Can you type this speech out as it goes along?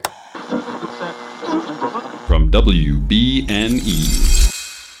WBNE.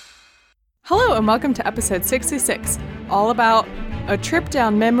 Hello and welcome to episode 66, all about a trip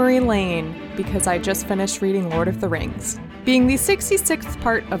down memory lane because I just finished reading Lord of the Rings, being the 66th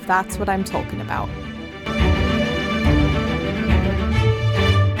part of That's What I'm Talking About.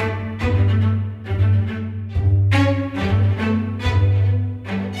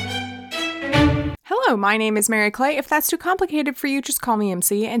 Hello, my name is Mary Clay. If that's too complicated for you, just call me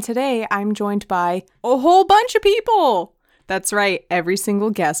MC, and today I'm joined by a whole bunch of people! That's right, every single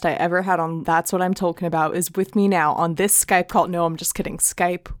guest I ever had on That's What I'm Talking About is with me now on this Skype call. No, I'm just kidding.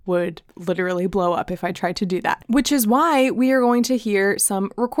 Skype would literally blow up if I tried to do that. Which is why we are going to hear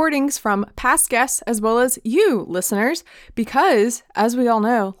some recordings from past guests as well as you, listeners, because, as we all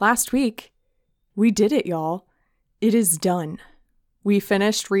know, last week, we did it, y'all. It is done. We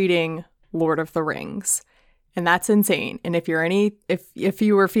finished reading Lord of the Rings. And that's insane. And if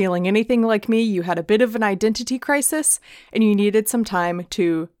you were feeling anything like me, you had a bit of an identity crisis and you needed some time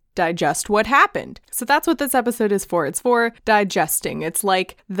to digest what happened. So that's what this episode is for. It's for digesting. It's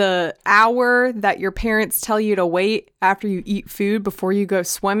like the hour that your parents tell you to wait after you eat food before you go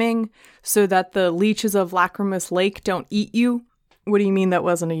swimming so that the leeches of Lacrimus Lake don't eat you. What do you mean that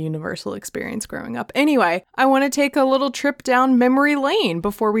wasn't a universal experience growing up? Anyway, I want to take a little trip down memory lane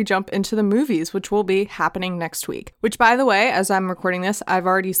before we jump into the movies, which will be happening next week. Which, by the way, as I'm recording this, I've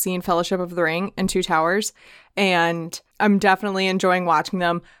already seen Fellowship of the Ring and Two Towers, and I'm definitely enjoying watching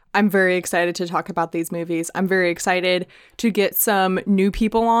them. I'm very excited to talk about these movies. I'm very excited to get some new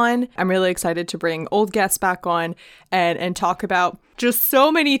people on. I'm really excited to bring old guests back on and talk about just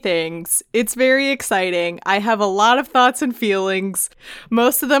so many things. It's very exciting. I have a lot of thoughts and feelings.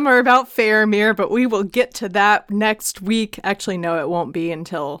 Most of them are about Faramir, but we will get to that next week. Actually, no, it won't be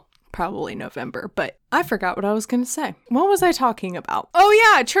until probably November, but I forgot what I was going to say. What was I talking about?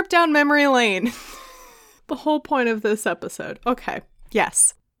 Oh yeah, trip down memory lane. The whole point of this episode. Okay,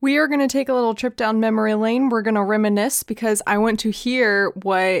 yes. We are going to take a little trip down memory lane. We're going to reminisce because I want to hear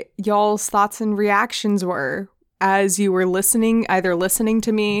what y'all's thoughts and reactions were as you were listening, either listening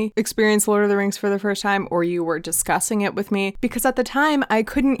to me experience Lord of the Rings for the first time or you were discussing it with me. Because at the time, I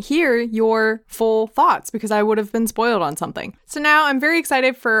couldn't hear your full thoughts because I would have been spoiled on something. So now I'm very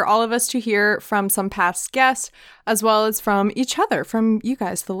excited for all of us to hear from some past guests as well as from each other, from you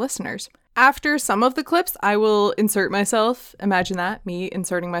guys, the listeners. After some of the clips, I will insert myself, imagine that, me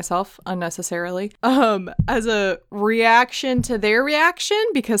inserting myself unnecessarily, as a reaction to their reaction,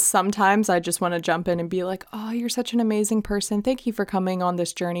 because sometimes I just want to jump in and be like, oh, you're such an amazing person. Thank you for coming on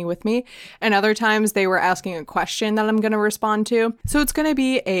this journey with me. And other times they were asking a question that I'm going to respond to. So it's going to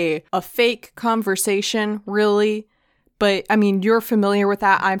be a fake conversation, really. But I mean, you're familiar with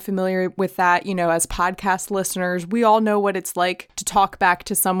that. I'm familiar with that. You know, as podcast listeners, we all know what it's like to talk back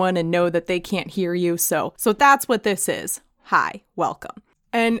to someone and know that they can't hear you. So that's what this is. Hi, welcome.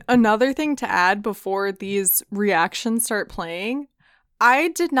 And another thing to add before these reactions start playing, I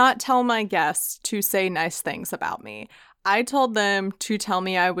did not tell my guests to say nice things about me. I told them to tell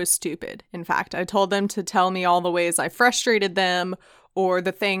me I was stupid. In fact, I told them to tell me all the ways I frustrated them or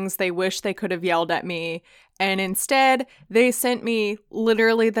the things they wish they could have yelled at me. And instead, they sent me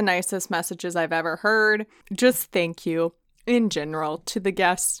literally the nicest messages I've ever heard. Just thank you, in general, to the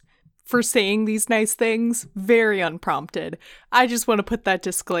guests for saying these nice things. Very unprompted. I just want to put that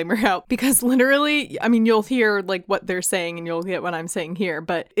disclaimer out because literally, I mean, you'll hear like what they're saying and you'll get what I'm saying here.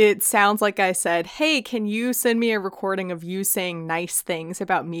 But it sounds like I said, hey, can you send me a recording of you saying nice things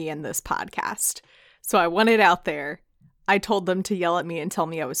about me in this podcast? So I want it out there. I told them to yell at me and tell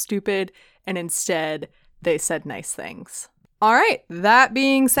me I was stupid. And instead, they said nice things. All right, that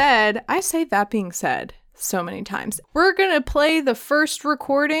being said, I say that being said so many times. We're going to play the first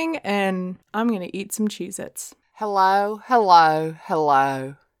recording and I'm going to eat some Cheez-Its. Hello, hello,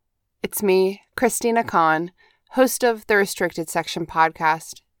 hello. It's me, Christina Kahn, host of the Restricted Section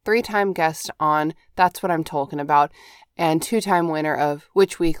podcast, 3-time guest on That's What I'm Talking About, and 2-time winner of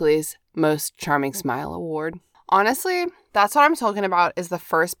Witch Weekly's Most Charming Smile Award. Honestly, That's What I'm Talking About is the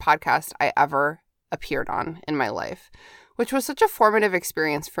first podcast I ever appeared on in my life, which was such a formative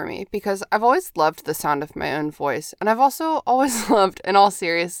experience for me because I've always loved the sound of my own voice, and I've also always loved, in all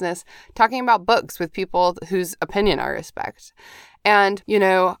seriousness, talking about books with people whose opinion I respect. And, you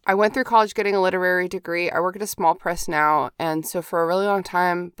know, I went through college getting a literary degree. I work at a small press now, and so for a really long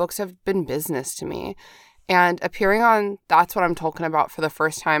time, books have been business to me. And appearing on That's What I'm Talking About for the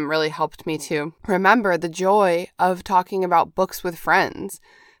first time really helped me to remember the joy of talking about books with friends.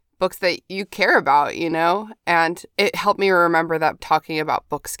 Books that you care about, you know, and it helped me remember that talking about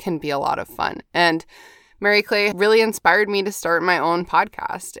books can be a lot of fun. And Mary Clay really inspired me to start my own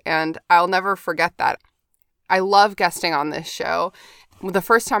podcast, and I'll never forget that. I love guesting on this show. The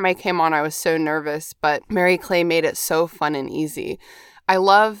first time I came on, I was so nervous, but Mary Clay made it so fun and easy. I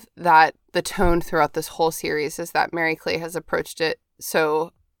love that the tone throughout this whole series is that Mary Clay has approached it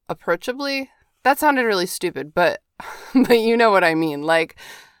so approachably. That sounded really stupid, but you know what I mean. Like,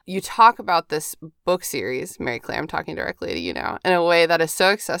 you talk about this book series, Mary Clay, I'm talking directly to you now, in a way that is so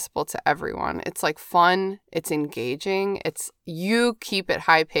accessible to everyone. It's like fun, it's engaging, you keep it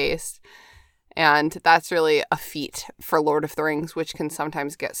high paced. And that's really a feat for Lord of the Rings, which can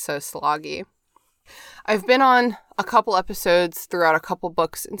sometimes get so sloggy. I've been on a couple episodes throughout a couple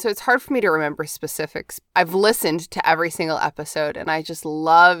books, and so it's hard for me to remember specifics. I've listened to every single episode, and I just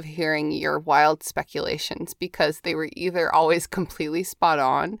love hearing your wild speculations because they were either always completely spot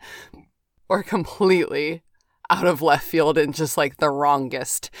on or completely out of left field and just like the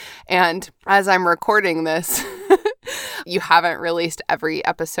wrongest. And as I'm recording this, you haven't released every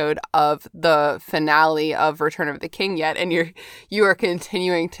episode of the finale of Return of the King yet, and you are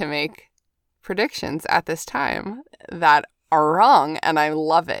continuing to make predictions at this time that are wrong, and I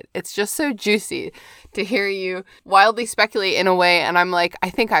love it. It's just so juicy to hear you wildly speculate in a way, and I'm like,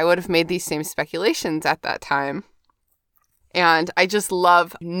 I think I would have made these same speculations at that time. And I just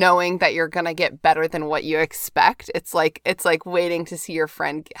love knowing that you're going to get better than what you expect. It's like waiting to see your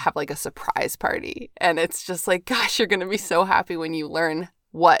friend have like a surprise party. And it's just like, gosh, you're going to be so happy when you learn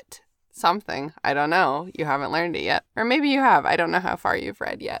something. I don't know. You haven't learned it yet. Or maybe you have. I don't know how far you've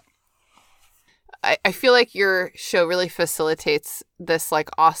read yet. I feel like your show really facilitates this like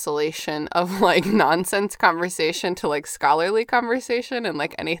oscillation of like nonsense conversation to like scholarly conversation, and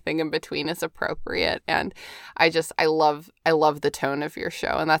like anything in between is appropriate. And I love the tone of your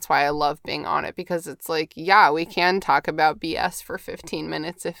show, and that's why I love being on it, because it's like, yeah, we can talk about BS for 15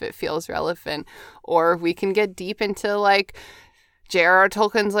 minutes if it feels relevant, or we can get deep into like J.R.R.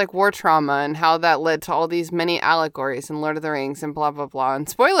 Tolkien's like war trauma and how that led to all these many allegories in Lord of the Rings and blah, blah, blah. And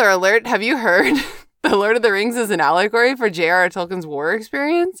spoiler alert, have you heard the Lord of the Rings is an allegory for J.R.R. Tolkien's war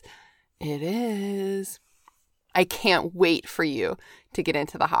experience? It is. I can't wait for you to get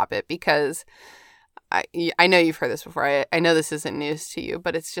into The Hobbit, because I know you've heard this before. I know this isn't news to you,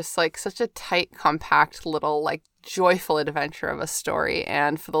 but it's just like such a tight, compact little like joyful adventure of a story.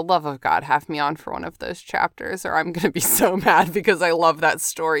 And for the love of God, have me on for one of those chapters, or I'm going to be so mad because I love that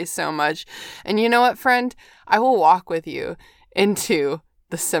story so much. And you know what, friend? I will walk with you into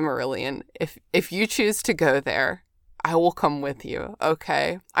the Silmarillion. If you choose to go there, I will come with you.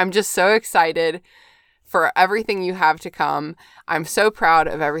 Okay. I'm just so excited for everything you have to come. I'm so proud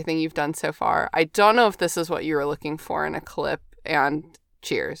of everything you've done so far. I don't know if this is what you were looking for in a clip, and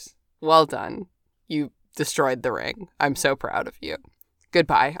cheers. Well done. You destroyed the ring. I'm so proud of you.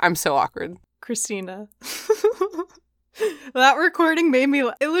 Goodbye. I'm so awkward. Christina. That recording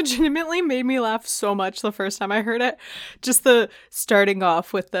it legitimately made me laugh so much the first time I heard it. Just the starting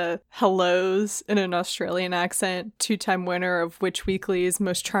off with the hellos in an Australian accent, 2-time winner of Witch Weekly's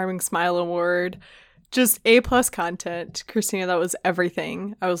Most Charming Smile Award. Just A+ content. Christina, that was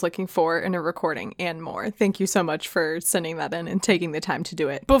everything I was looking for in a recording and more. Thank you so much for sending that in and taking the time to do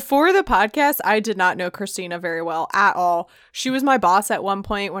it. Before the podcast, I did not know Christina very well at all. She was my boss at one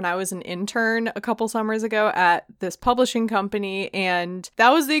point when I was an intern a couple summers ago at this publishing company, and that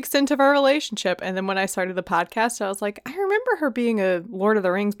was the extent of our relationship. And then when I started the podcast, I was like, I remember her being a Lord of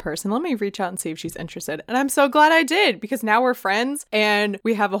the Rings person. Let me reach out and see if she's interested. And I'm so glad I did, because now we're friends, and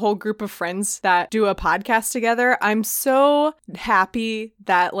we have a whole group of friends that do a podcast together. I'm so happy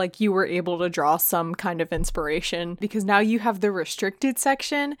that like you were able to draw some kind of inspiration, because now you have the restricted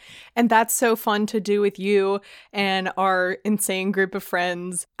section, and that's so fun to do with you and our insane group of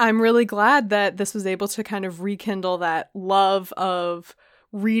friends. I'm really glad that this was able to kind of rekindle that love of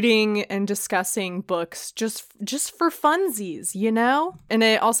reading and discussing books just for funsies, you know? And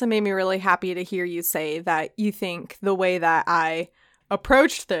it also made me really happy to hear you say that you think the way that I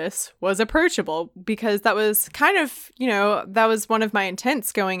approached this was approachable, because that was kind of, that was one of my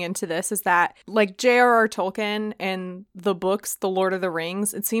intents going into this, is that like J.R.R. Tolkien and the books, The Lord of the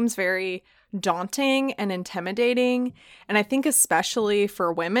Rings, it seems very daunting and intimidating. And I think especially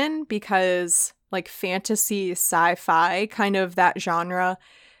for women, because like fantasy, sci-fi, kind of that genre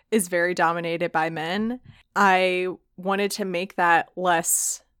is very dominated by men. I wanted to make that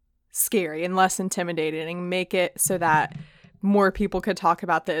less scary and less intimidating, and make it so that more people could talk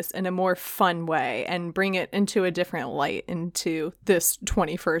about this in a more fun way and bring it into a different light into this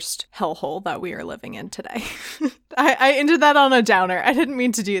 21st hellhole that we are living in today. I ended that on a downer. I didn't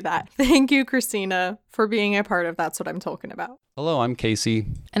mean to do that. Thank you, Christina, for being a part of That's What I'm Talking About. Hello, I'm Casey.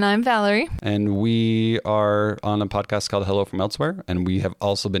 And I'm Valerie. And we are on a podcast called Hello from Elsewhere. And we have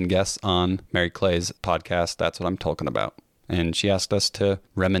also been guests on Mary Clay's podcast, That's What I'm Talking About. And she asked us to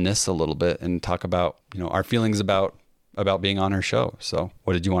reminisce a little bit and talk about, our feelings about being on her show. So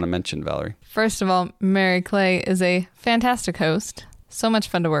what did you want to mention, Valerie? First of all, Mary Clay is a fantastic host. So much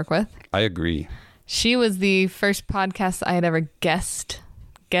fun to work with. I agree. She was the first podcast I had ever guest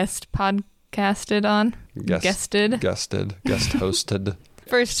podcasted on. Guest hosted.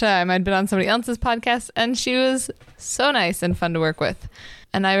 First time I'd been on somebody else's podcast, and she was so nice and fun to work with.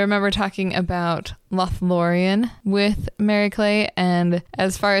 And I remember talking about Lothlorien with Mary Clay, and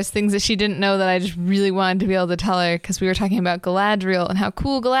as far as things that she didn't know that I just really wanted to be able to tell her, because we were talking about Galadriel and how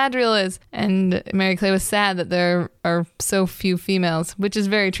cool Galadriel is, and Mary Clay was sad that there are so few females, which is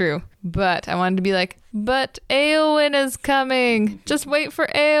very true. But I wanted to be like, but Éowyn is coming. Just wait for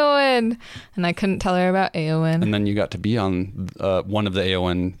Éowyn. And I couldn't tell her about Éowyn. And then you got to be on one of the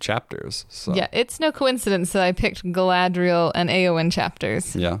Éowyn chapters. So. Yeah, it's no coincidence that I picked Galadriel and Éowyn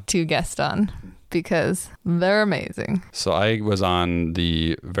chapters to guest on, because they're amazing. So I was on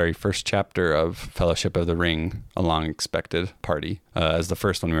the very first chapter of Fellowship of the Ring, A Long Expected Party, as the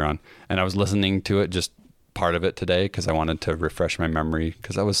first one we were on. And I was listening to it, just part of it today, because I wanted to refresh my memory,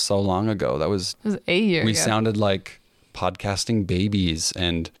 because that was so long ago. It was 8 years we ago. Sounded like podcasting babies,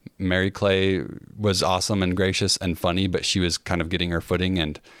 and Mary Clay was awesome and gracious and funny, but she was kind of getting her footing,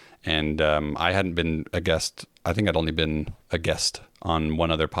 and I hadn't been a guest. I think I'd only been a guest on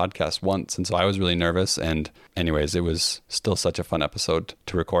one other podcast once, and so I was really nervous. And anyways, it was still such a fun episode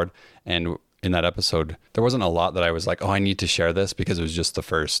to record. And in that episode, there wasn't a lot that I was like, oh, I need to share this, because it was just the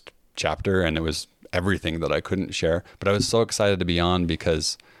first chapter and it was everything that I couldn't share. But I was so excited to be on,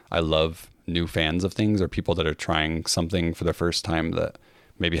 because I love new fans of things, or people that are trying something for the first time that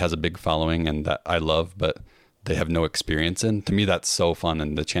maybe has a big following and that I love, but they have no experience in. To me, that's so fun.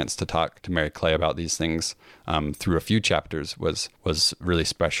 And the chance to talk to Mary Clay about these things through a few chapters was really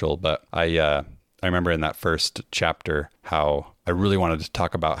special. But I remember in that first chapter how I really wanted to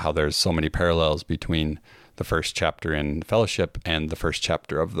talk about how there's so many parallels between the first chapter in Fellowship and the first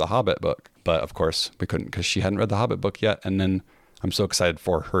chapter of the Hobbit book. But of course we couldn't, because she hadn't read the Hobbit book yet. And then I'm so excited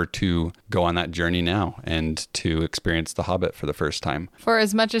for her to go on that journey now and to experience the Hobbit for the first time. For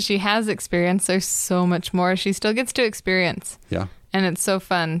as much as she has experienced, there's so much more she still gets to experience. Yeah. And it's so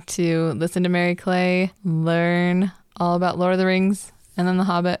fun to listen to Mary Clay, learn all about Lord of the Rings, and then the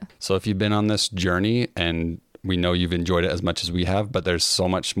Hobbit. So if you've been on this journey, and we know you've enjoyed it as much as we have, but there's so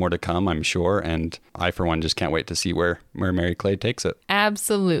much more to come, I'm sure. And I, for one, just can't wait to see where Mary Clay takes it.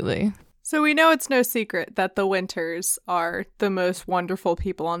 Absolutely. So we know it's no secret that the Winters are the most wonderful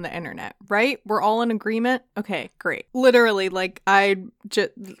people on the internet, right? We're all in agreement? Okay, great. Literally, like, I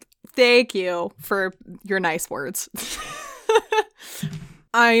just thank you for your nice words.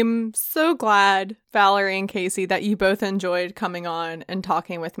 I'm so glad, Valerie and Casey, that you both enjoyed coming on and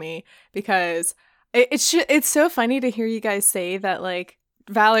talking with me, because it's so funny to hear you guys say that, like,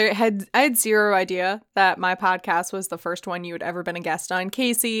 Valerie, I had zero idea that my podcast was the first one you had ever been a guest on.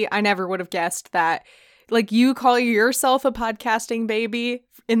 Casey, I never would have guessed that, like, you call yourself a podcasting baby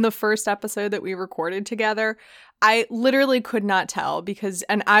in the first episode that we recorded together. I literally could not tell,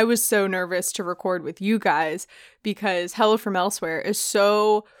 and I was so nervous to record with you guys, because Hello from Elsewhere is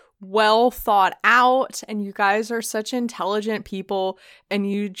so well thought out, and you guys are such intelligent people, and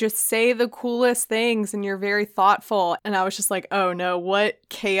you just say the coolest things, and you're very thoughtful. And I was just like, oh no, what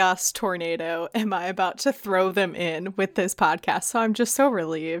chaos tornado am I about to throw them in with this podcast? So I'm just so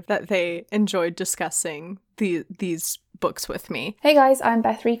relieved that they enjoyed discussing these books with me. Hey guys, I'm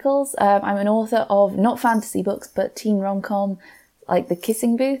Beth Riekels. I'm an author of not fantasy books, but teen rom-com, like The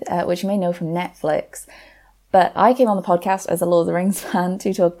Kissing Booth, which you may know from Netflix. But I came on the podcast as a Lord of the Rings fan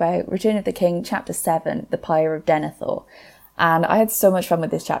to talk about Return of the King, Chapter 7, The Pyre of Denethor. And I had so much fun with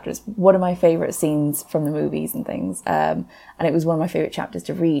this chapter. It's one of my favourite scenes from the movies and things. And it was one of my favourite chapters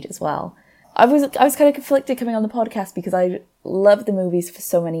to read as well. I was kind of conflicted coming on the podcast, because I loved the movies for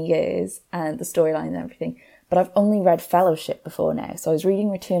so many years and the storyline and everything. But I've only read Fellowship before now. So I was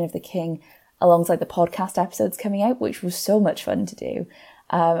reading Return of the King alongside the podcast episodes coming out, which was so much fun to do.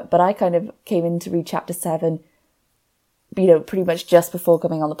 But I kind of came in to read Chapter 7, pretty much just before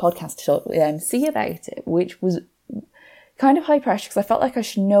coming on the podcast to talk with MC about it, which was kind of high pressure, because I felt like I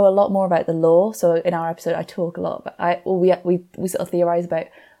should know a lot more about the lore. So in our episode, I talk a lot, but we sort of theorize about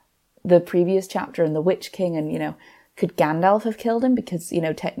the previous chapter and the Witch King, and, could Gandalf have killed him? Because,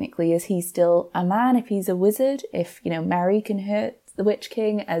 technically, is he still a man if he's a wizard? If, Merry can hurt the Witch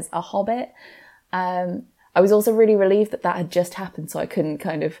King as a hobbit? I was also really relieved that had just happened, so I couldn't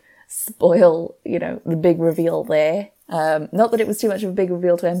kind of spoil, the big reveal there. Not that it was too much of a big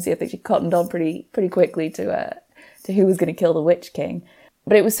reveal to MC. I think she cottoned on pretty quickly to who was going to kill the Witch King.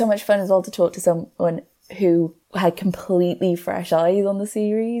 But it was so much fun as well to talk to someone who had completely fresh eyes on the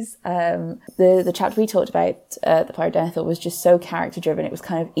series. The chapter we talked about, The Pyre of Denethor, was just so character driven. It was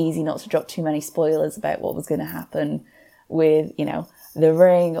kind of easy not to drop too many spoilers about what was going to happen with, the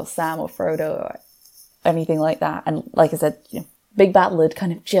Ring or Sam or Frodo or anything like that. And like I said, big battle had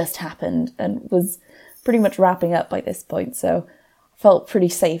kind of just happened and was pretty much wrapping up by this point. So I felt pretty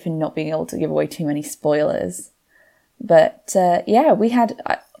safe in not being able to give away too many spoilers. But we had...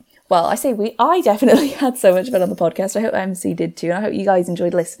 I definitely had so much fun on the podcast. I hope MC did too. And I hope you guys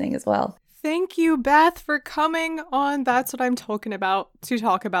enjoyed listening as well. Thank you, Beth, for coming on That's What I'm Talking About to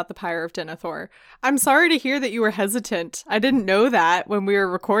talk about the Pyre of Denethor. I'm sorry to hear that you were hesitant. I didn't know that when we were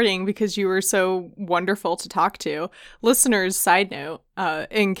recording because you were so wonderful to talk to. Listeners, side note,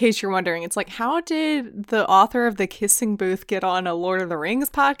 in case you're wondering, it's like, how did the author of The Kissing Booth get on a Lord of the Rings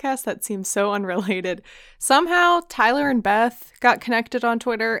podcast? That seems so unrelated. Somehow, Tyler and Beth got connected on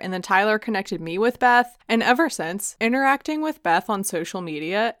Twitter, and then Tyler connected me with Beth. And ever since, interacting with Beth on social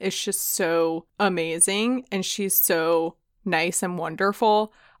media is just so amazing, and she's so nice and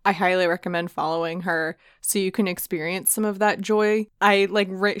wonderful. I highly recommend following her so you can experience some of that joy.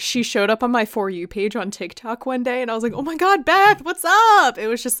 She showed up on my For You page on TikTok one day and I was like, oh my God, Beth, what's up? It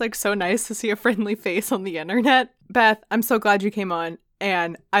was just so nice to see a friendly face on the internet. Beth, I'm so glad you came on.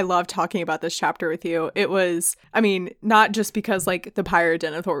 And I love talking about this chapter with you. It was, not just because The Pyre of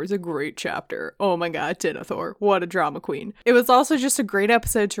Denethor was a great chapter. Oh my God, Denethor, what a drama queen. It was also just a great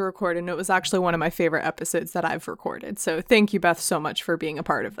episode to record, and it was actually one of my favorite episodes that I've recorded. So thank you, Beth, so much for being a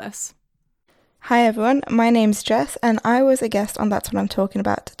part of this. Hi everyone, my name's Jess and I was a guest on That's What I'm Talking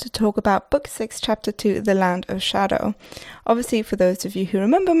About to talk about Book 6, Chapter 2, The Land of Shadow. Obviously, for those of you who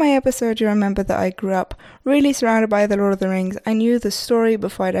remember my episode, you remember that I grew up really surrounded by The Lord of the Rings. I knew the story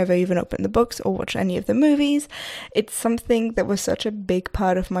before I'd ever even opened the books or watched any of the movies. It's something that was such a big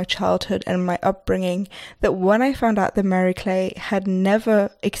part of my childhood and my upbringing that when I found out that Mary Clay had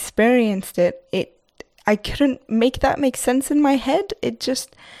never experienced it, I couldn't make that make sense in my head.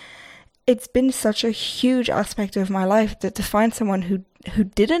 It's been such a huge aspect of my life that to find someone who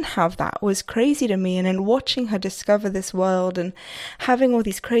didn't have that was crazy to me. And in watching her discover this world and having all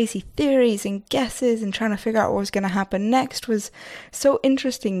these crazy theories and guesses and trying to figure out what was going to happen next was so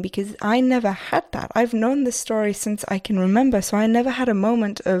interesting because I never had that. I've known this story since I can remember, so I never had a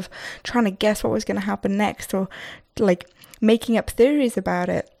moment of trying to guess what was going to happen next or making up theories about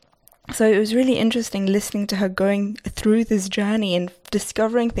it. So it was really interesting listening to her going through this journey and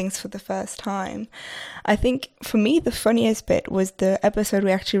discovering things for the first time. I think for me, the funniest bit was the episode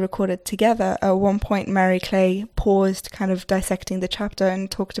we actually recorded together. At one point, Mary Clay paused kind of dissecting the chapter and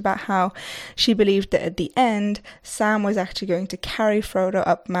talked about how she believed that at the end, Sam was actually going to carry Frodo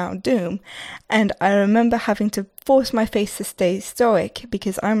up Mount Doom. And I remember having to force my face to stay stoic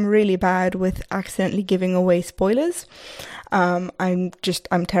because I'm really bad with accidentally giving away spoilers. I'm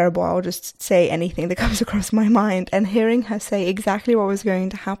terrible. I'll just say anything that comes across my mind. And hearing her say exactly what was going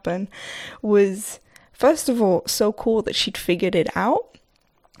to happen was, first of all, so cool that she'd figured it out.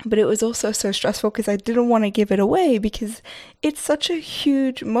 But it was also so stressful because I didn't want to give it away because it's such a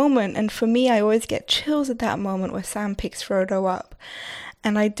huge moment. And for me, I always get chills at that moment where Sam picks Frodo up.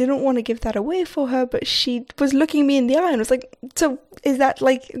 And I didn't want to give that away for her, but she was looking me in the eye and was like, so is that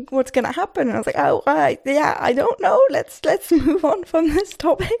what's going to happen? And I was like, I don't know. Let's move on from this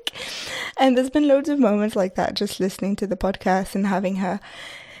topic. And there's been loads of moments like that, just listening to the podcast and having her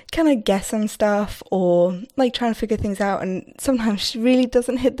kind of guess on stuff or trying to figure things out. And sometimes she really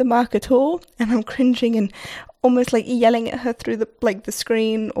doesn't hit the mark at all. And I'm cringing and almost yelling at her through the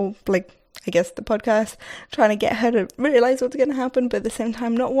screen or I guess the podcast, trying to get her to realize what's going to happen, but at the same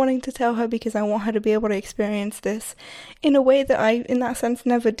time not wanting to tell her because I want her to be able to experience this in a way that I, in that sense,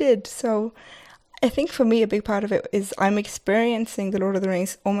 never did. So I think for me, a big part of it is I'm experiencing The Lord of the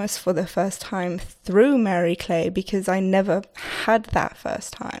Rings almost for the first time through Mary Clay because I never had that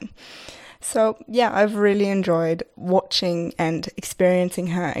first time. So yeah, I've really enjoyed watching and experiencing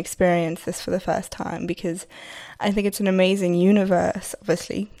her experience this for the first time because I think it's an amazing universe.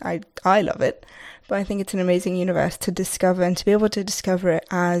 Obviously, I love it, but I think it's an amazing universe to discover and to be able to discover it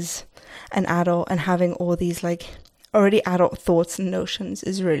as an adult and having all these already adult thoughts and notions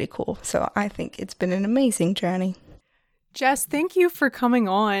is really cool. So I think it's been an amazing journey. Jess, thank you for coming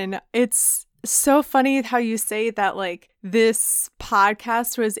on. It's so funny how you say that, like, this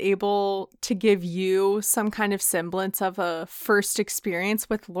podcast was able to give you some kind of semblance of a first experience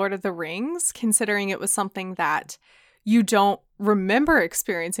with Lord of the Rings, considering it was something that you don't remember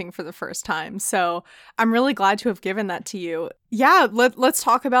experiencing for the first time. So I'm really glad to have given that to you. Yeah, let's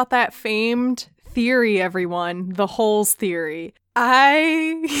talk about that famed theory, everyone. The holes theory.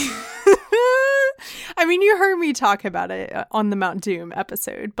 I mean, you heard me talk about it on the Mount Doom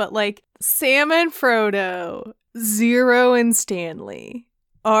episode, but like Sam and Frodo, Zero and Stanley,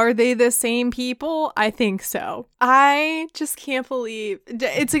 are they the same people? I think so. I just can't believe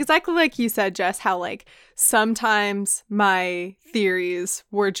it's exactly like you said, Jess, how like sometimes my theories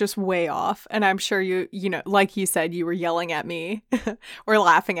were just way off. And I'm sure you know, like you said, you were yelling at me or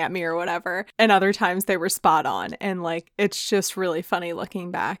laughing at me or whatever. And other times they were spot on. And like, it's just really funny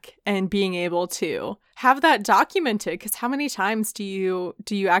looking back and being able to have that documented, because how many times do you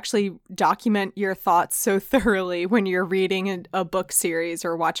actually document your thoughts so thoroughly when you're reading a book series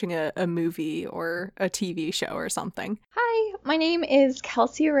or watching a movie or a TV show or something? Hi, my name is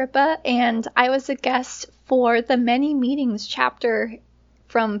Kelsey Ripa, and I was a guest for the Many Meetings chapter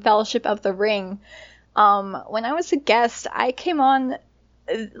from Fellowship of the Ring. When I was a guest, I came on,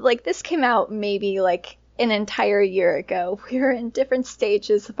 like, this came out maybe like an entire year ago. We were in different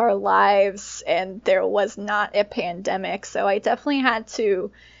stages of our lives, and there was not a pandemic, so I definitely had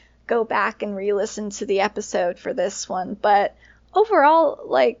to go back and re-listen to the episode for this one. But overall,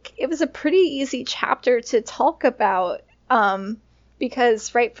 like, it was a pretty easy chapter to talk about,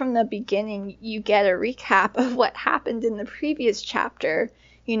 because right from the beginning, you get a recap of what happened in the previous chapter.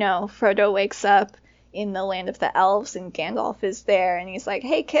 You know, Frodo wakes up in the land of the elves, and Gandalf is there, and he's like,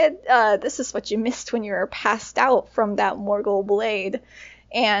 hey kid, this is what you missed when you were passed out from that Morgul blade.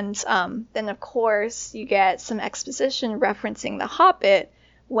 And then of course you get some exposition referencing the Hobbit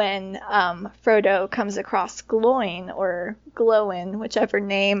when Frodo comes across Gloin, or Glowin, whichever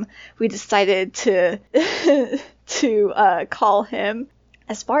name we decided to to call him.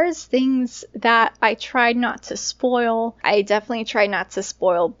 As far as things that I tried not to spoil, I definitely tried not to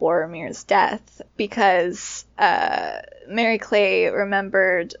spoil Boromir's death, because Mary Clay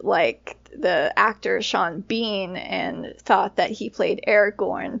remembered, like, the actor Sean Bean and thought that he played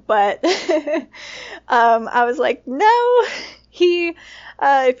Aragorn, but I was like, no, he,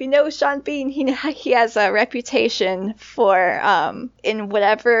 if you know Sean Bean, he has a reputation for, in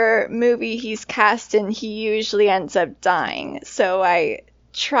whatever movie he's cast in, he usually ends up dying, so I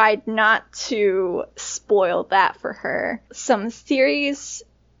tried not to spoil that for her. Some theories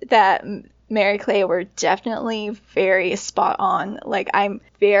that Mary Clay were definitely very spot on. Like, I'm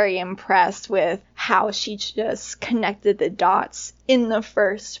very impressed with how she just connected the dots in the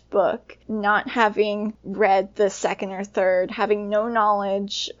first book, not having read the second or third, having no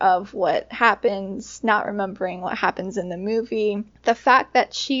knowledge of what happens, not remembering what happens in the movie. The fact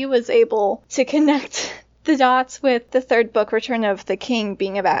that she was able to connect the dots with the third book, Return of the King,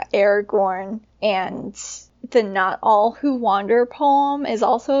 being about Aragorn, and the Not All Who Wander poem is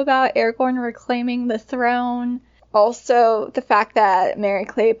also about Aragorn reclaiming the throne. Also, the fact that Mary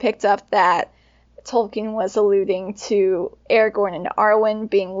Clay picked up that Tolkien was alluding to Aragorn and Arwen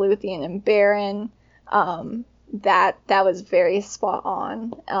being Luthien and Beren, that was very spot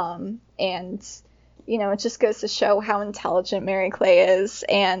on. And, you know, it just goes to show how intelligent Mary Clay is,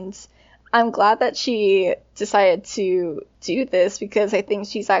 and I'm glad that she decided to do this, because I think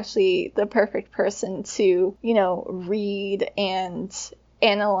she's actually the perfect person to, you know, read and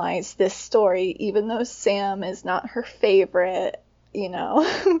analyze this story, even though Sam is not her favorite, you know.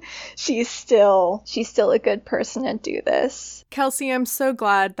 she's still a good person to do this. Kelsey, I'm so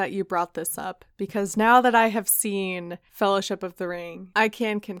glad that you brought this up, because now that I have seen Fellowship of the Ring, I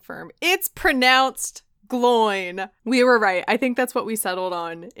can confirm it's pronounced Gloin. We were right. I think that's what we settled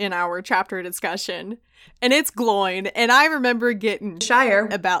on in our chapter discussion. And it's Gloin. And I remember getting Shire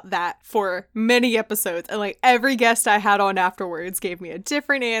about that for many episodes. And like every guest I had on afterwards gave me a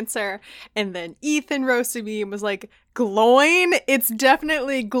different answer. And then Ethan roasted me and was like, Gloin? It's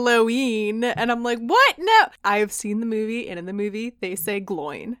definitely Gloween. And I'm like, what? No. I've seen the movie, and in the movie they say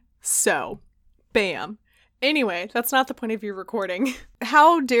Gloin. So, bam. Anyway, that's not the point of your recording.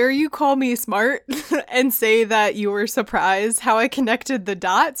 How dare you call me smart and say that you were surprised how I connected the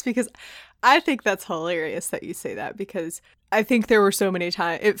dots? Because I think that's hilarious that you say that, because I think there were so many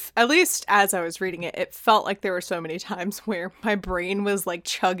times, at least as I was reading it, it felt like there were so many times where my brain was like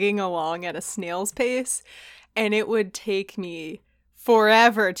chugging along at a snail's pace, and it would take me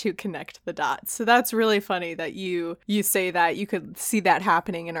forever to connect the dots. So that's really funny that you say that. You could see that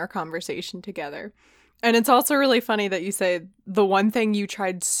happening in our conversation together. And it's also really funny that you say the one thing you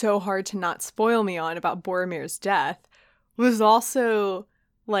tried so hard to not spoil me on about Boromir's death was also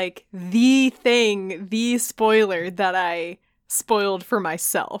like the spoiler that I spoiled for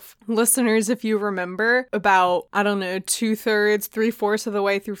myself. Listeners, if you remember, about, I don't know, 2/3, 3/4 of the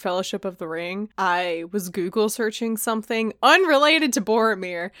way through Fellowship of the Ring, I was Google searching something unrelated to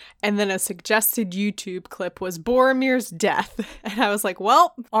Boromir, and then a suggested YouTube clip was Boromir's death. And I was like,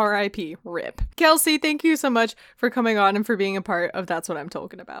 well, RIP, rip. Kelsey, thank you so much for coming on and for being a part of That's What I'm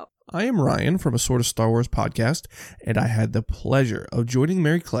Talking About. I am Ryan from A Sort of Star Wars podcast, and I had the pleasure of joining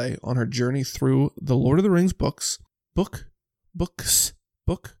Mary Clay on her journey through the Lord of the Rings books,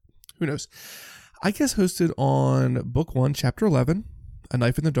 who knows? I guest hosted on Book 1, Chapter 11, A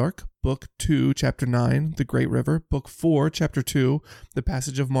Knife in the Dark, Book 2, Chapter 9, The Great River, Book 4, Chapter 2, The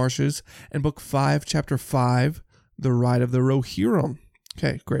Passage of Marshes, and Book 5, Chapter 5, The Ride of the Rohirrim.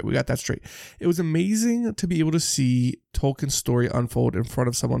 Okay, great, we got that straight. It was amazing to be able to see Tolkien's story unfold in front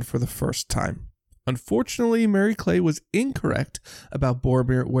of someone for the first time. Unfortunately, Mary Clay was incorrect about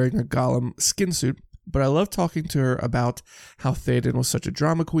Boromir wearing a Gollum skin suit, but I love talking to her about how Theoden was such a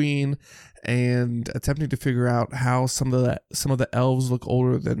drama queen and attempting to figure out how some of the elves look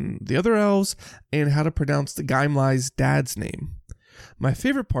older than the other elves and how to pronounce the Gimli's dad's name. My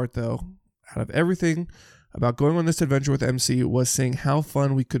favorite part, though, out of everything about going on this adventure with MC was seeing how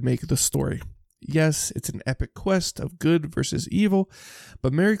fun we could make the story. Yes, it's an epic quest of good versus evil,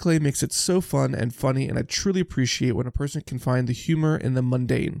 but Mary Clay makes it so fun and funny, and I truly appreciate when a person can find the humor in the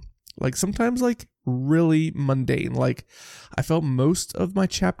mundane. Like, sometimes, like, really mundane. Like, I felt most of my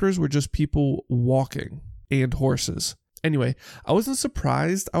chapters were just people walking and horses. Anyway, I wasn't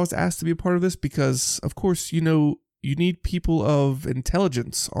surprised I was asked to be a part of this because, of course, you know, you need people of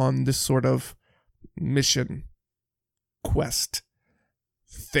intelligence on this sort of mission, quest,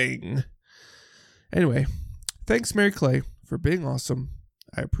 thing. Anyway, thanks, Mary Clay, for being awesome.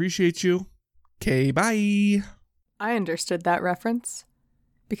 I appreciate you. Okay, bye. I understood that reference,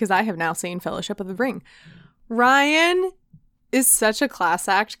 because I have now seen Fellowship of the Ring. Ryan is such a class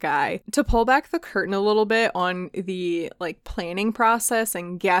act guy. To pull back the curtain a little bit on the planning process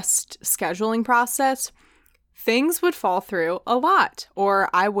and guest scheduling process, things would fall through a lot, or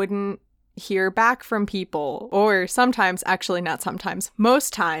I wouldn't hear back from people, or sometimes, actually not sometimes,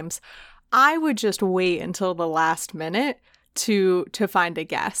 most times, I would just wait until the last minute to find a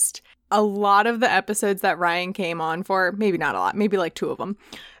guest. A lot of the episodes that Ryan came on for, maybe not a lot, maybe like 2 of them,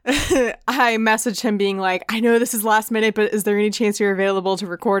 I messaged him being like, I know this is last minute, but is there any chance you're available to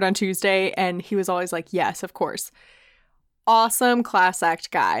record on Tuesday? And he was always like, yes, of course. Awesome class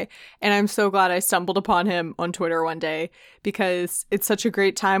act guy. And I'm so glad I stumbled upon him on Twitter one day because it's such a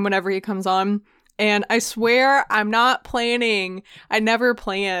great time whenever he comes on. And I swear I'm not planning. I never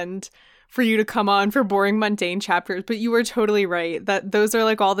planned for you to come on for boring, mundane chapters, but you were totally right that those are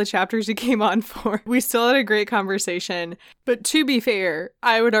like all the chapters you came on for. We still had a great conversation, but to be fair,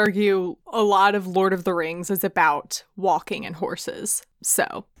 I would argue a lot of Lord of the Rings is about walking and horses.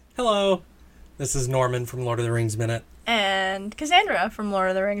 So, hello, this is Norman from Lord of the Rings Minute. And Cassandra from Lord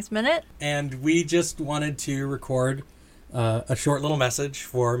of the Rings Minute. And we just wanted to record a short little message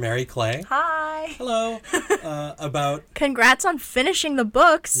for Mary Clay. Hi. Hello. About... Congrats on finishing the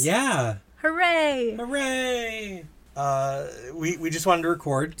books. Yeah. Hooray. Hooray. We just wanted to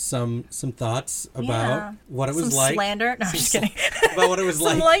record some thoughts about what it was like. Slander. No, I'm just kidding. About what it was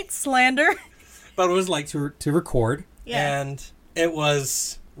like. Some light slander. About what it was like to record. Yeah. And it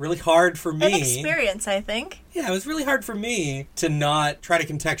was really hard for me. An experience, I think. Yeah, it was really hard for me to not try to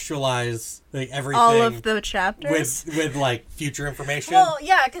contextualize everything. All of the chapters with future information. Well,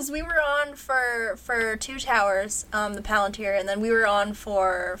 yeah, because we were on for Two Towers, the Palantir, and then we were on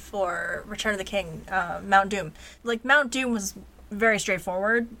for Return of the King, Mount Doom. Mount Doom was very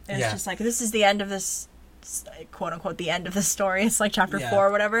straightforward. It's just this is the end of this, quote unquote, the end of the story. It's chapter 4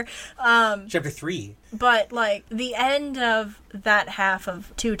 or whatever. Chapter 3. But the end of that half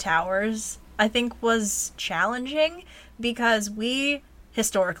of Two Towers, I think, was challenging because we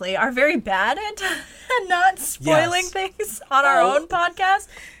historically are very bad at not spoiling things on our own podcast.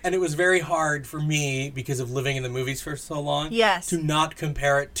 And it was very hard for me, because of living in the movies for so long, to not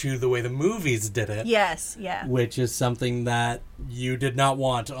compare it to the way the movies did it. Yes, yeah. Which is something that you did not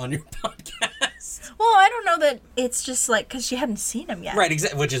want on your podcast. Well, I don't know that it's just because you hadn't seen them yet. Right,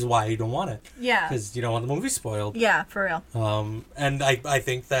 exactly. Which is why you don't want it. Yeah. Because you don't want the movie spoiled. Yeah, for real. And I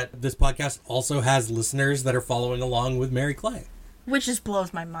think that this podcast also has listeners that are following along with Mary Clay. Which just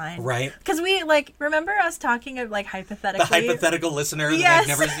blows my mind. Right. Because we, remember us talking of, hypothetically... The hypothetical listener that had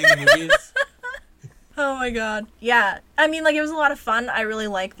never seen the movies? Oh my god. Yeah. I mean, like, it was a lot of fun. I really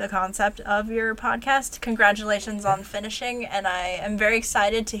like the concept of your podcast. Congratulations on finishing, and I am very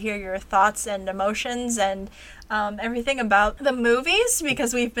excited to hear your thoughts and emotions and everything about the movies,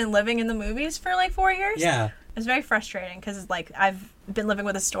 because we've been living in the movies for like 4 years. Yeah. It's very frustrating because, like, I've been living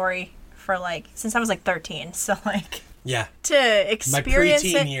with a story for, like, since I was, like, 13. So, like... Yeah. To experience my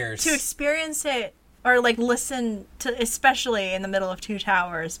preteen it... years. To experience it, or, like, listen to... Especially in the middle of Two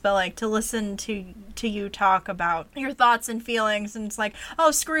Towers, but, like, to listen to you talk about your thoughts and feelings, and it's like,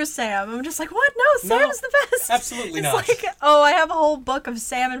 oh, screw Sam. I'm just like, what? No, Sam's the best. Absolutely it's not. Like, oh, I have a whole book of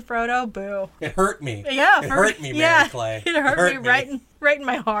Sam and Frodo. Boo. It hurt me. Yeah. It hurt me, Mary Clay. It hurt me right in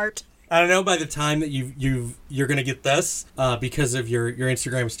my heart. I don't know, by the time that you're gonna get this, because of your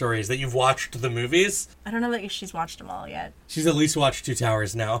Instagram stories, that you've watched the movies. I don't know that she's watched them all yet. She's at least watched Two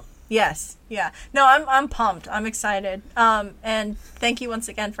Towers now. Yes, yeah. No, I'm pumped. I'm excited. And thank you once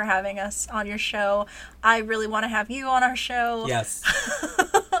again for having us on your show. I really want to have you on our show. Yes.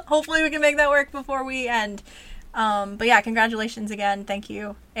 Hopefully we can make that work before we end. But yeah, congratulations again. Thank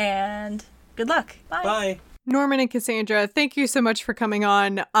you, and good luck. Bye. Bye. Norman and Cassandra, thank you so much for coming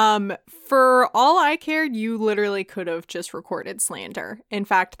on. For all I cared, you literally could have just recorded slander. In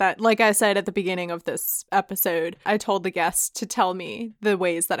fact, that, like I said at the beginning of this episode, I told the guests to tell me the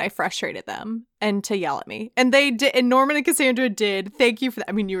ways that I frustrated them and to yell at me. And they did, and Norman and Cassandra did. Thank you for that.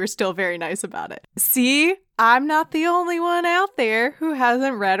 I mean, you were still very nice about it. See, I'm not the only one out there who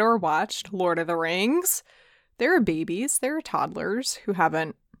hasn't read or watched Lord of the Rings. There are babies, there are toddlers who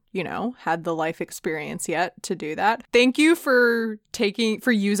haven't, had the life experience yet to do that. Thank you for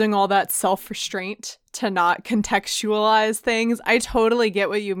using all that self-restraint to not contextualize things. I totally get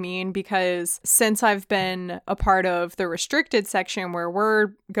what you mean, because since I've been a part of the restricted section where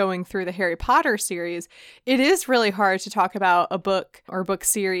we're going through the Harry Potter series, it is really hard to talk about a book or book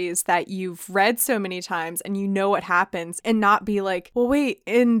series that you've read so many times and you know what happens, and not be like, well, wait,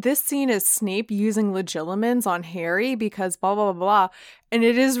 in this scene is Snape using legilimens on Harry because blah, blah, blah, blah. And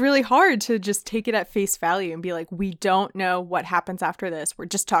it is really hard to just take it at face value and be like, we don't know what happens after this. We're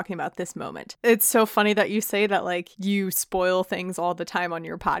just talking about this moment. It's so funny that you say that, like, you spoil things all the time on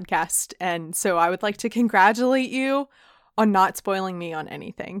your podcast. And so I would like to congratulate you on not spoiling me on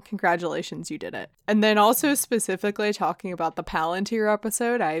anything. Congratulations, you did it. And then also specifically talking about the Palantir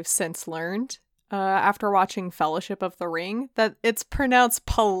episode, I've since learned after watching Fellowship of the Ring that it's pronounced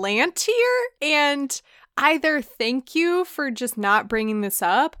Palantir, and either thank you for just not bringing this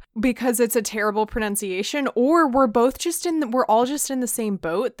up because it's a terrible pronunciation, or we're all just in the same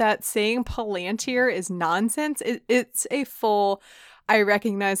boat that saying Palantir is nonsense. It's a full, I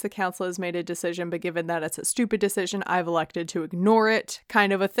recognize the council has made a decision, but given that it's a stupid decision, I've elected to ignore it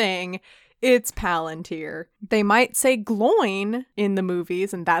kind of a thing. It's Palantir. They might say Gloin in the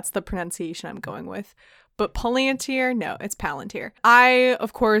movies, and that's the pronunciation I'm going with. But Palantir, no, it's Palantir. I,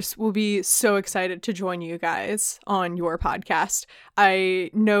 of course, will be so excited to join you guys on your podcast. I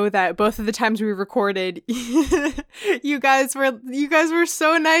know that both of the times we recorded, you guys were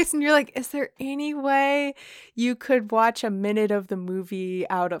so nice, and you're like, is there any way you could watch a minute of the movie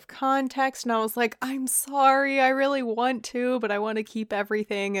out of context? And I was like, I'm sorry, I really want to, but I want to keep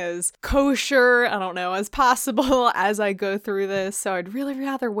everything as kosher, as possible as I go through this. So I'd really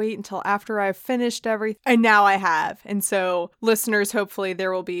rather wait until after I've finished everything. And now I have. And so, listeners, hopefully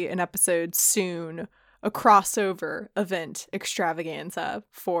there will be an episode soon, a crossover event extravaganza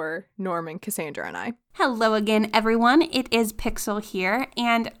for Norman, Cassandra, and I. Hello again, everyone. It is Pixel here,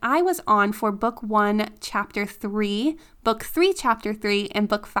 and I was on for Book 1, Chapter 3, Book 3, Chapter 3, and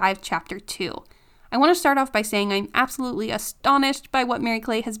Book 5, Chapter 2. I want to start off by saying I'm absolutely astonished by what Mary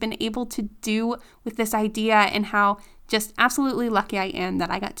Clay has been able to do with this idea, and how just absolutely lucky I am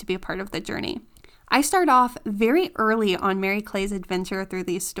that I got to be a part of the journey. I start off very early on Mary Clay's adventure through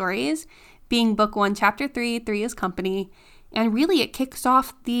these stories, being Book 1, Chapter 3, Three is Company, and really it kicks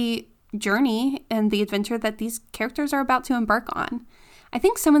off the journey and the adventure that these characters are about to embark on. I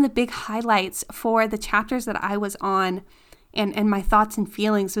think some of the big highlights for the chapters that I was on and my thoughts and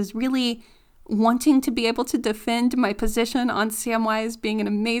feelings was really wanting to be able to defend my position on Samwise being an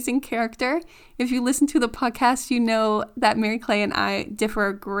amazing character. If you listen to the podcast, you know that Mary Clay and I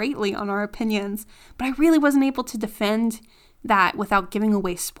differ greatly on our opinions, but I really wasn't able to defend that without giving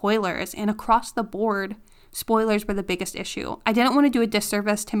away spoilers, and across the board, spoilers were the biggest issue. I didn't want to do a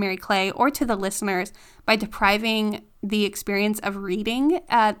disservice to Mary Clay or to the listeners by depriving the experience of reading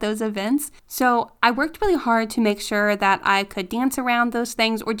at those events. So I worked really hard to make sure that I could dance around those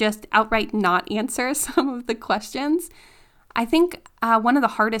things or just outright not answer some of the questions. I think one of the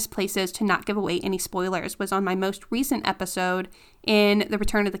hardest places to not give away any spoilers was on my most recent episode in The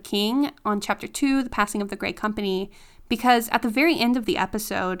Return of the King on Chapter 2, The Passing of the Grey Company, because at the very end of the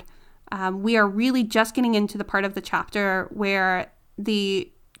episode, we are really just getting into the part of the chapter where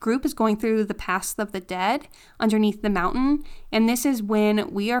the group is going through the paths of the dead underneath the mountain, and this is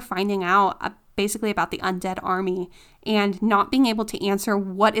when we are finding out basically about the undead army and not being able to answer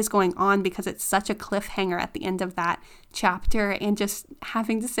what is going on because it's such a cliffhanger at the end of that chapter, and just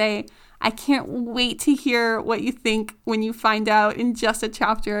having to say, I can't wait to hear what you think when you find out in just a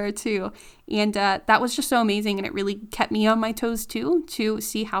chapter or two. And that was just so amazing, and it really kept me on my toes too, to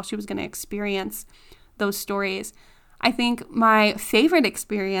see how she was going to experience those stories. I think my favorite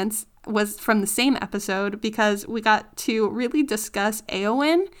experience was from the same episode because we got to really discuss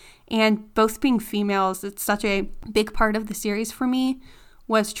Éowyn, and both being females, it's such a big part of the series for me,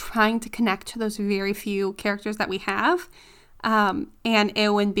 was trying to connect to those very few characters that we have, and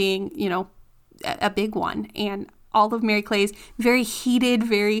Éowyn being, you know, a big one. And all of Mary Clay's very heated,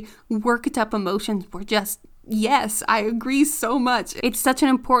 very worked up emotions were just, yes, I agree so much. It's such an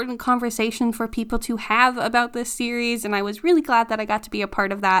important conversation for people to have about this series, and I was really glad that I got to be a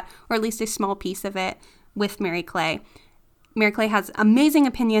part of that, or at least a small piece of it, with Mary Clay. Mary Clay has amazing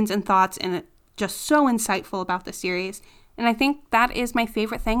opinions and thoughts, and just so insightful about the series. And I think that is my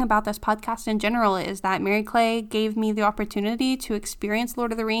favorite thing about this podcast in general, is that Mary Clay gave me the opportunity to experience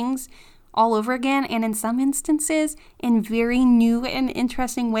Lord of the Rings all over again, and in some instances, in very new and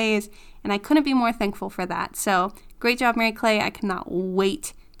interesting ways. And I couldn't be more thankful for that. So great job, Mary Clay. I cannot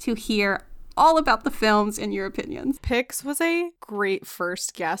wait to hear all about the films and your opinions. Pix was a great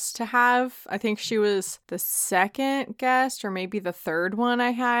first guest to have. I think she was the second guest, or maybe the third one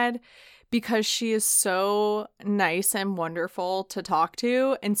I had, because she is so nice and wonderful to talk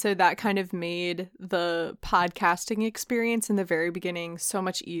to. And so that kind of made the podcasting experience in the very beginning so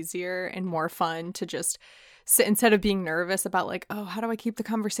much easier and more fun to just sit, instead of being nervous about like, oh, how do I keep the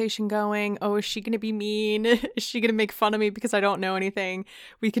conversation going? Oh, is she going to be mean? Is she going to make fun of me because I don't know anything?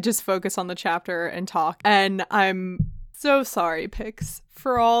 We could just focus on the chapter and talk. And I'm so sorry, Pix,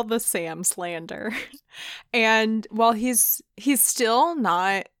 for all the Sam slander. And while he's still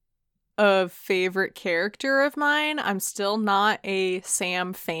not a favorite character of mine, I'm still not a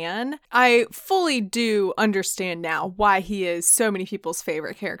Sam fan. I fully do understand now why he is so many people's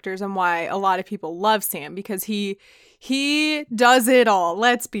favorite characters and why a lot of people love Sam, because he does it all.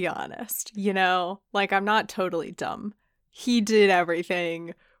 Let's be honest, you know, like, I'm not totally dumb. He did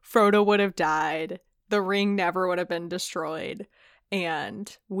everything. Frodo would have died. The ring never would have been destroyed.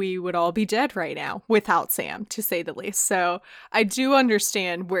 And we would all be dead right now without Sam, to say the least. So I do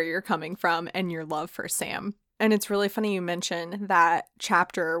understand where you're coming from and your love for Sam. And it's really funny you mention that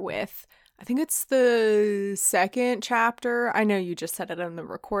chapter with, I think it's the second chapter. I know you just said it in the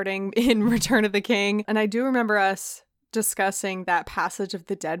recording in Return of the King. And I do remember us discussing that passage of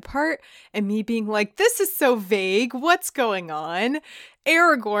the dead part and me being like, this is so vague. What's going on?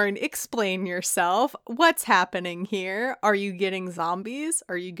 Aragorn, explain yourself. What's happening here? Are you getting zombies?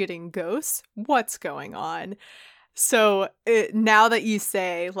 Are you getting ghosts? What's going on? So now that you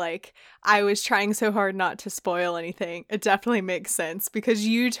say, like, I was trying so hard not to spoil anything, it definitely makes sense, because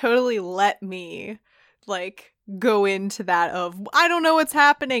you totally let me, like, go into that of, I don't know what's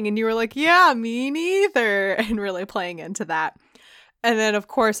happening. And you were like, yeah, me neither. And really playing into that. And then, of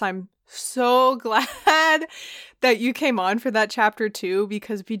course, I'm so glad that you came on for that chapter too,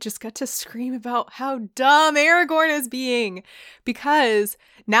 because we just got to scream about how dumb Aragorn is being. Because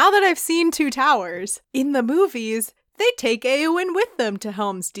now that I've seen Two Towers, in the movies, they take Éowyn with them to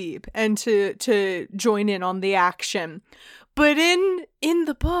Helm's Deep and to join in on the action. But in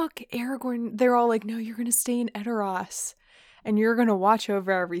the book, Aragorn, they're all like, no, you're going to stay in Edoras and you're going to watch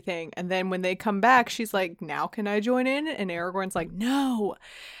over everything. And then when they come back, she's like, now can I join in? And Aragorn's like, no.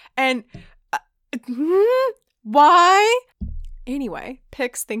 And why? Anyway,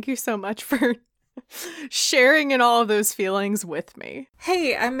 Pix, thank you so much for sharing in all of those feelings with me.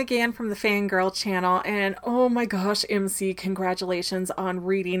 Hey, I'm McGann from the Fangirl channel, and oh my gosh, MC, congratulations on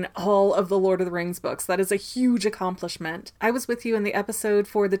reading all of the Lord of the Rings books. That is a huge accomplishment. I was with you in the episode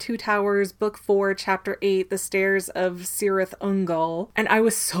for the Two Towers, Book 4, Chapter 8, The Stairs of Cirith Ungol, and I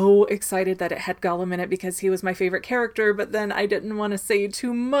was so excited that it had Gollum in it because he was my favorite character, but then I didn't want to say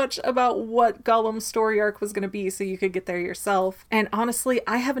too much about what Gollum's story arc was going to be so you could get there yourself. And honestly,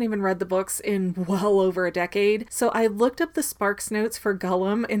 I haven't even read the books in, well over a decade. So I looked up the Sparks notes for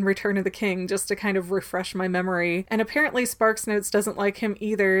Gollum in Return of the King just to kind of refresh my memory. And apparently Sparks notes doesn't like him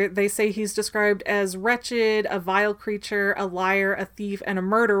either. They say he's described as wretched, a vile creature, a liar, a thief, and a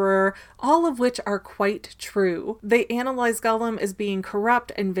murderer, all of which are quite true. They analyze Gollum as being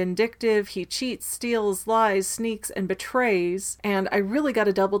corrupt and vindictive. He cheats, steals, lies, sneaks, and betrays. And I really got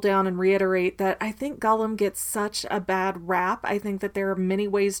to double down and reiterate that I think Gollum gets such a bad rap. I think that there are many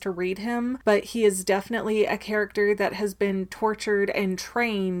ways to read him, but he is definitely a character that has been tortured and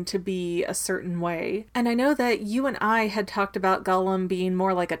trained to be a certain way. And I know that you and I had talked about Gollum being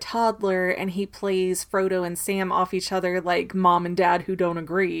more like a toddler, and he plays Frodo and Sam off each other like mom and dad who don't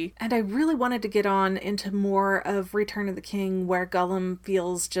agree. And I really wanted to get on into more of Return of the King, where Gollum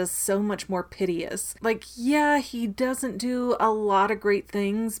feels just so much more piteous. Like, yeah, he doesn't do a lot of great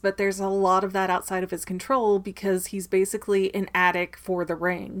things, but there's a lot of that outside of his control because he's basically an addict for the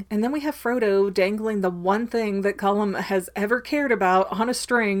ring. And then we have Frodo dangling the one thing that Gollum has ever cared about on a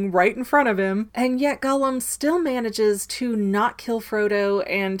string right in front of him, and yet Gollum still manages to not kill Frodo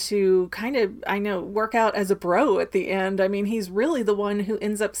and to kind of, I know, work out as a bro at the end. I mean, he's really the one who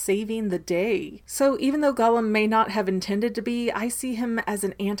ends up saving the day. So even though Gollum may not have intended to be, I see him as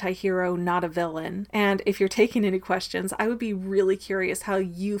an anti-hero, not a villain. And if you're taking any questions, I would be really curious how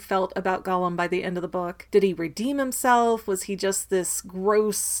you felt about Gollum by the end of the book. Did he redeem himself? Was he just this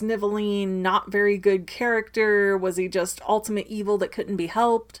gross, sniveling, not very good character? Was he just ultimate evil that couldn't be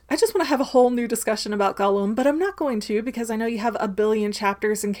helped? I just want to have a whole new discussion about Gollum, but I'm not going to because I know you have a billion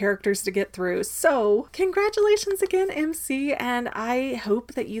chapters and characters to get through. So, congratulations again, MC, and I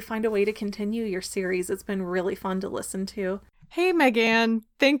hope that you find a way to continue your series. It's been really fun to listen to. Hey, Megan.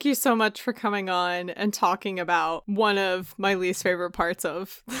 Thank you so much for coming on and talking about one of my least favorite parts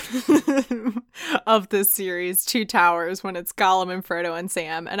of of this series, Two Towers, when it's Gollum and Frodo and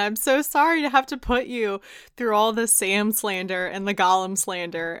Sam. And I'm so sorry to have to put you through all the Sam slander and the Gollum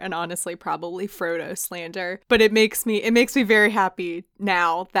slander, and honestly, probably Frodo slander. But it makes me very happy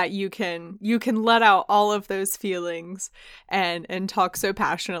now that you can let out all of those feelings and talk so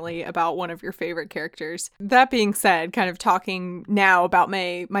passionately about one of your favorite characters. That being said, kind of talking now about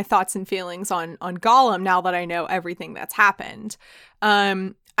my thoughts and feelings on Gollum now that I know everything that's happened.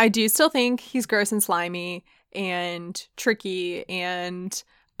 I do still think he's gross and slimy and tricky, and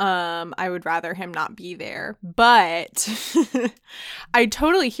I would rather him not be there. But I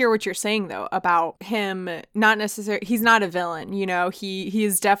totally hear what you're saying, though, about him not necessarily, he's not a villain, you know, he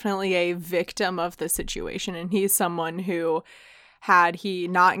is definitely a victim of the situation, and he's someone who, had he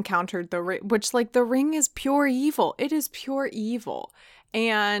not encountered the ring, which, like, the ring is pure evil. It is pure evil.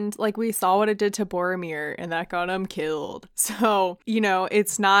 And, like, we saw what it did to Boromir, and that got him killed. So, you know,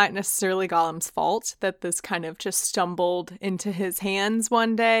 it's not necessarily Gollum's fault that this kind of just stumbled into his hands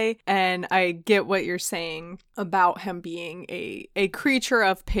one day. And I get what you're saying about him being a creature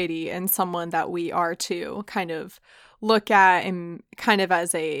of pity and someone that we are to kind of look at and kind of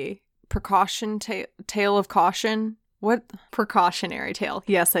as a precaution, tale of caution. What? Precautionary tale.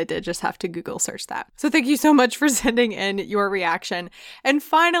 Yes, I did just have to Google search that. So thank you so much for sending in your reaction and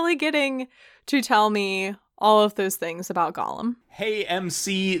finally getting to tell me all of those things about Gollum. Hey,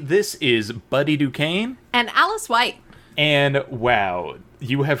 MC, this is Buddy Duquesne. And Alice White. And wow,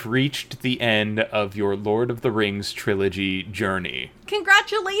 you have reached the end of your Lord of the Rings trilogy journey.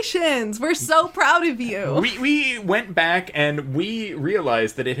 Congratulations! We're so proud of you. We went back and we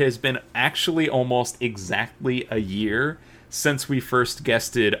realized that it has been actually almost exactly a year since we first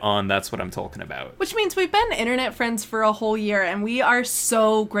guested on That's What I'm Talking About. Which means we've been internet friends for a whole year, and we are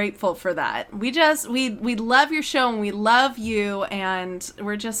so grateful for that. We love your show, and we love you, and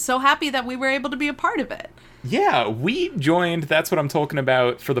we're just so happy that we were able to be a part of it. Yeah, we joined That's What I'm Talking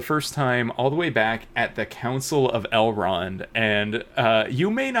About for the first time all the way back at the Council of Elrond, and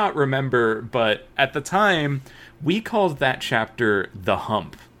you may not remember, but at the time, we called that chapter The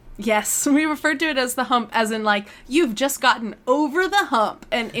Hump. Yes, we referred to it as the hump, as in, like, you've just gotten over the hump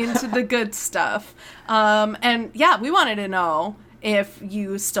and into the good stuff. And yeah, we wanted to know if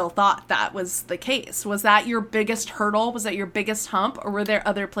you still thought that was the case. Was that your biggest hurdle? Was that your biggest hump? Or were there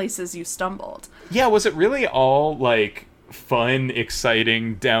other places you stumbled? Yeah, was it really all, like, fun,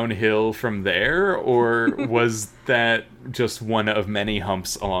 exciting downhill from there? Or was that just one of many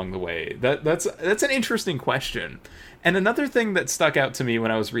humps along the way? That's an interesting question. And another thing that stuck out to me when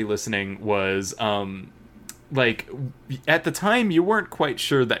I was re-listening was, like, at the time, you weren't quite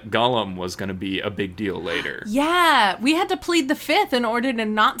sure that Gollum was going to be a big deal later. Yeah, we had to plead the fifth in order to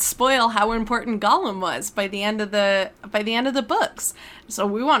not spoil how important Gollum was by the end of the books. So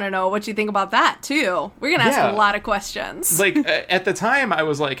we want to know what you think about that, too. We're going to ask a lot of questions. Like, at the time, I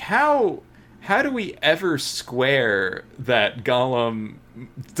was like, how how do we ever square that Gollum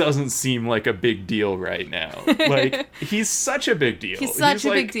doesn't seem like a big deal right now? Like, he's such a big deal. He's such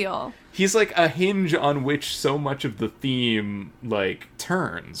a big deal. He's like a hinge on which so much of the theme, like,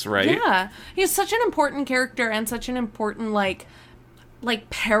 turns, right? Yeah. He's such an important character and such an important, like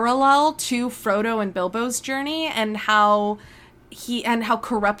parallel to Frodo and Bilbo's journey, and how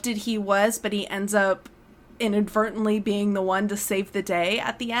corrupted he was, but he ends up inadvertently being the one to save the day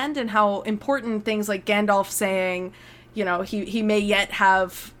at the end, and how important things like Gandalf saying, you know, he may yet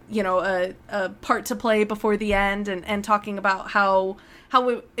have, you know, a part to play before the end, and talking about how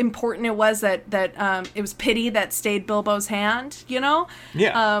important it was that it was pity that stayed Bilbo's hand, you know?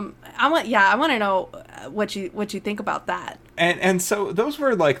 Yeah. I want to know what you think about that. And so those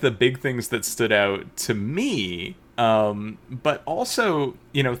were like the big things that stood out to me. But also,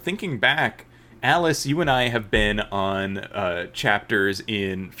 you know, thinking back, Alice, you and I have been on chapters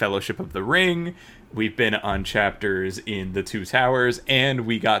in Fellowship of the Ring. We've been on chapters in The Two Towers, and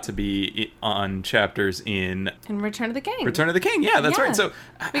we got to be on chapters in Return of the King. Return of the King, yeah, that's right. So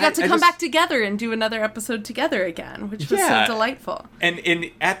we got to come back together and do another episode together again, which was so delightful.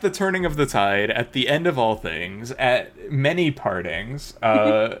 And at the turning of the tide, at the end of all things, at many partings,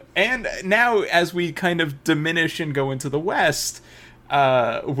 and now as we kind of diminish and go into the West,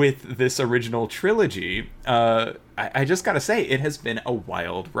 with this original trilogy, I just gotta say, it has been a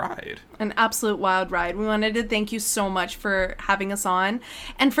wild ride. An absolute wild ride. We wanted to thank you so much for having us on,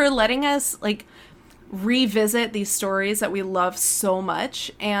 and for letting us, like, revisit these stories that we love so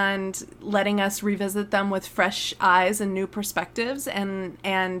much, and letting us revisit them with fresh eyes and new perspectives,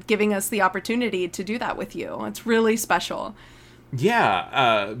 and giving us the opportunity to do that with you. It's really special.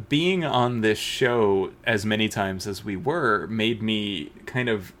 Yeah, being on this show as many times as we were made me kind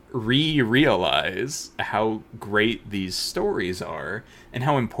of realize how great these stories are, and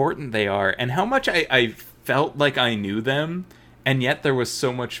how important they are, and how much I felt like I knew them, and yet there was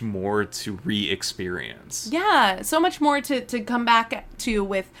so much more to re-experience. Yeah, so much more to come back to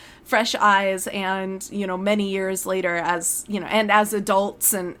with fresh eyes, and, you know, many years later, as, you know, and as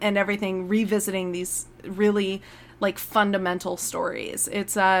adults and everything, revisiting these really, like, fundamental stories.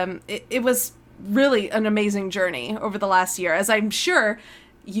 It's it was really an amazing journey over the last year, as I'm sure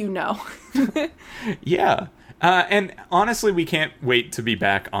you know. Yeah. And honestly, we can't wait to be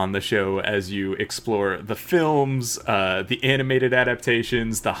back on the show as you explore the films, the animated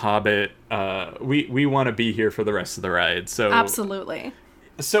adaptations, The Hobbit. We want to be here for the rest of the ride. So absolutely.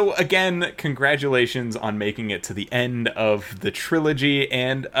 So again, congratulations on making it to the end of the trilogy,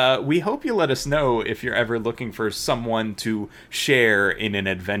 and we hope you let us know if you're ever looking for someone to share in an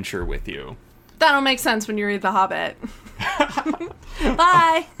adventure with you. That'll make sense when you read The Hobbit.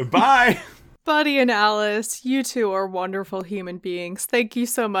 Bye! Bye! Buddy and Alice, you two are wonderful human beings. Thank you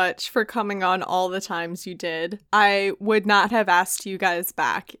so much for coming on all the times you did. I would not have asked you guys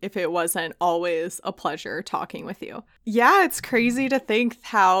back if it wasn't always a pleasure talking with you. Yeah, it's crazy to think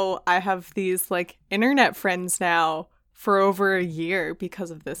how I have these, like, internet friends now for over a year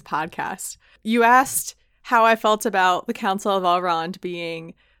because of this podcast. You asked how I felt about the Council of Elrond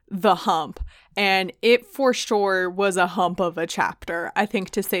being the hump, and it for sure was a hump of a chapter, I think,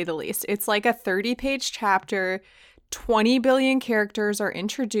 to say the least. It's like a 30-page chapter. 20 billion characters are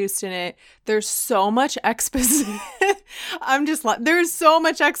introduced in it. There's so much exposition. There's so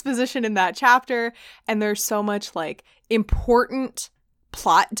much exposition in that chapter, and there's so much, like, important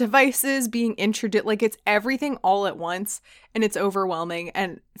plot devices being introduced. Like, it's everything all at once, and it's overwhelming.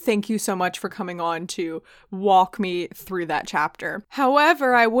 And thank you so much for coming on to walk me through that chapter.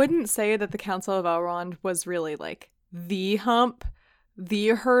 However, I wouldn't say that the Council of Elrond was really, like, the hump, the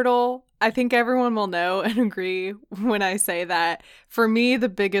hurdle. I think everyone will know and agree when I say that. For me, the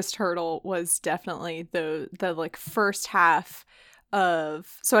biggest hurdle was definitely the like, first half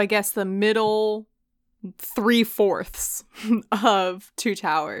of, so I guess the middle 3/4 of Two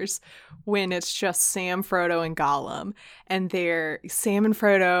Towers, when it's just Sam, Frodo, and Gollum, and Sam and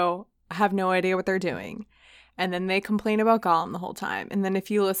Frodo have no idea what they're doing, and then they complain about Gollum the whole time. And then if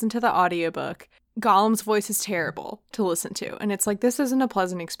you listen to the audiobook, Gollum's voice is terrible to listen to, and it's like, this isn't a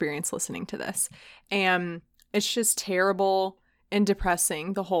pleasant experience listening to this, and it's just terrible and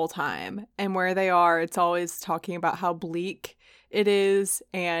depressing the whole time. And where they are, it's always talking about how bleak it is,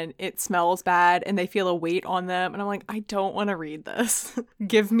 and it smells bad, and they feel a weight on them. And I'm like, I don't want to read this.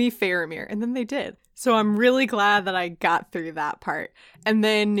 Give me Faramir. And then they did. So I'm really glad that I got through that part. And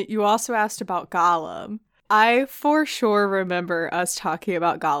then you also asked about Gollum. I for sure remember us talking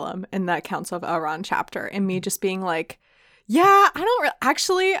about Gollum in that Council of Elrond chapter, and me just being like, yeah, I don't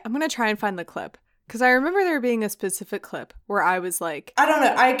actually, I'm going to try and find the clip, Because I remember there being a specific clip where I was like, I don't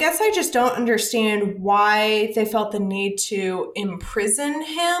know. I guess I just don't understand why they felt the need to imprison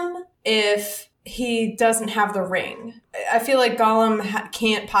him if he doesn't have the ring. I feel like Gollum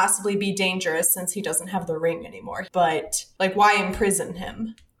can't possibly be dangerous since he doesn't have the ring anymore. But, like, why imprison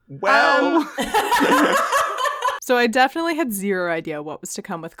him? Well... So I definitely had zero idea what was to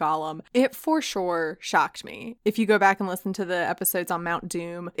come with Gollum. It for sure shocked me. If you go back and listen to the episodes on Mount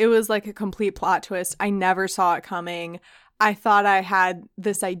Doom, it was like a complete plot twist. I never saw it coming. I thought I had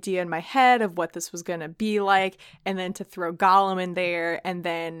this idea in my head of what this was going to be like, and then to throw Gollum in there. And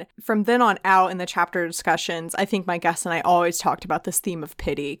then from then on out in the chapter discussions, I think my guest and I always talked about this theme of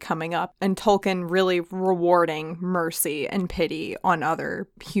pity coming up, and Tolkien really rewarding mercy and pity on other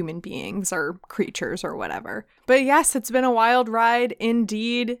human beings or creatures or whatever. But yes, it's been a wild ride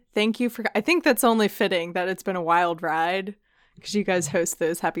indeed. Thank you for, I think that's only fitting that it's been a wild ride because you guys host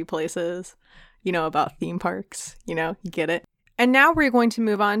those happy places. You know, about theme parks, you know, you get it. And now we're going to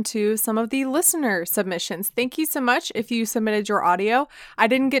move on to some of the listener submissions. Thank you so much if you submitted your audio. I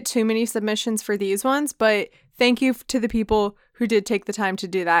didn't get too many submissions for these ones, but thank you to the people who did take the time to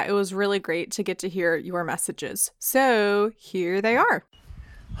do that. It was really great to get to hear your messages. So here they are.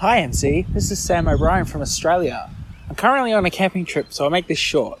 Hi MC, this is Sam O'Brien from Australia. I'm currently on a camping trip, so I'll make this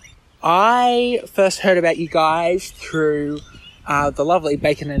short. I first heard about you guys through the lovely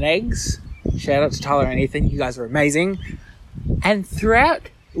Bacon and Eggs. Shout out to Tyler and Ethan, you guys are amazing. And throughout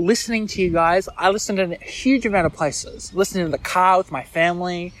listening to you guys, I listened in a huge amount of places. Listened in the car with my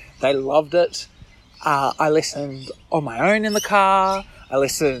family, they loved it. I listened on my own in the car, I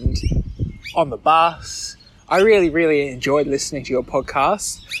listened on the bus. I really, really enjoyed listening to your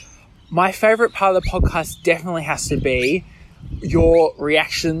podcast. My favourite part of the podcast definitely has to be your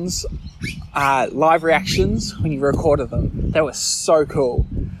reactions, live reactions when you recorded them. They were so cool.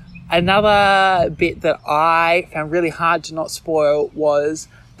 Another bit that I found really hard to not spoil was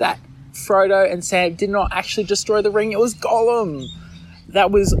that Frodo and Sam did not actually destroy the ring. It was Gollum.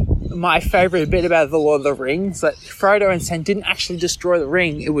 That was my favourite bit about The Lord of the Rings, that Frodo and Sam didn't actually destroy the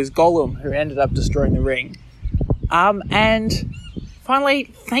ring. It was Gollum who ended up destroying the ring. And finally,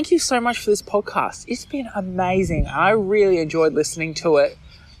 thank you so much for this podcast. It's been amazing. I really enjoyed listening to it.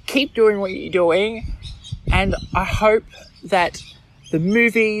 Keep doing what you're doing. And I hope that the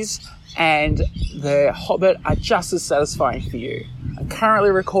movies and The Hobbit are just as satisfying for you. I'm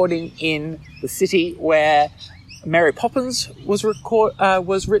currently recording in the city where Mary Poppins was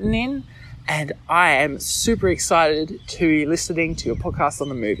written in, and I am super excited to be listening to your podcast on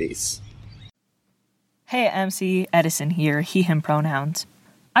the movies. Hey MC, Edison here, he, him pronouns.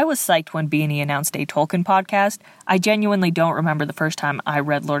 I was psyched when B&E announced a Tolkien podcast. I genuinely don't remember the first time I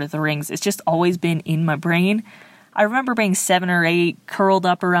read Lord of the Rings. It's just always been in my brain. I remember being 7 or 8, curled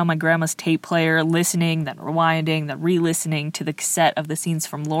up around my grandma's tape player, listening, then rewinding, then re-listening to the cassette of the scenes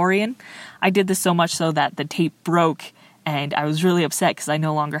from Lorien. I did this so much so that the tape broke, and I was really upset because I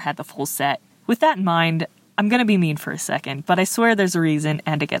no longer had the full set. With that in mind, I'm gonna be mean for a second, but I swear there's a reason,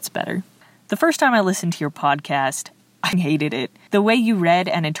 and it gets better. The first time I listened to your podcast, I hated it. The way you read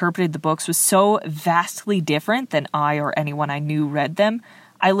and interpreted the books was so vastly different than I or anyone I knew read them.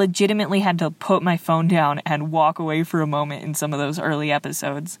 I legitimately had to put my phone down and walk away for a moment in some of those early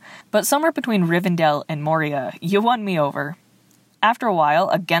episodes. But somewhere between Rivendell and Moria, you won me over. After a while,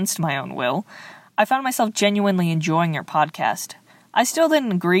 against my own will, I found myself genuinely enjoying your podcast. I still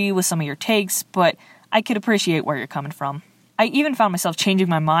didn't agree with some of your takes, but I could appreciate where you're coming from. I even found myself changing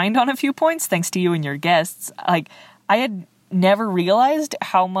my mind on a few points thanks to you and your guests. I had never realized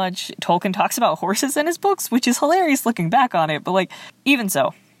how much Tolkien talks about horses in his books, which is hilarious looking back on it, but even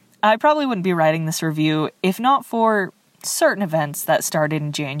so, I probably wouldn't be writing this review if not for certain events that started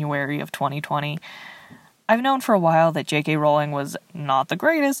in January of 2020. I've known for a while that J.K. Rowling was not the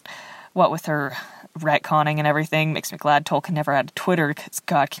greatest. What with her retconning and everything makes me glad Tolkien never had a Twitter, because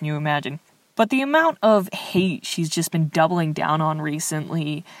God, can you imagine? But the amount of hate she's just been doubling down on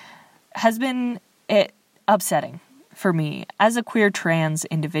recently has been upsetting. For me, as a queer trans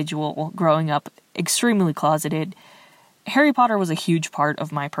individual growing up extremely closeted, Harry Potter was a huge part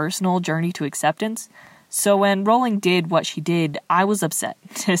of my personal journey to acceptance, so when Rowling did what she did, I was upset,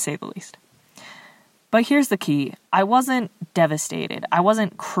 to say the least. But here's the key. I wasn't devastated. I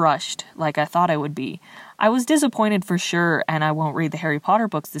wasn't crushed like I thought I would be. I was disappointed for sure, and I won't read the Harry Potter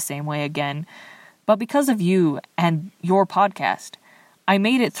books the same way again. But because of you and your podcast, I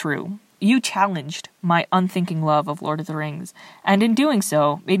made it through. You challenged my unthinking love of Lord of the Rings, and in doing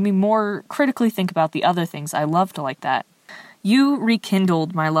so, made me more critically think about the other things I loved like that. You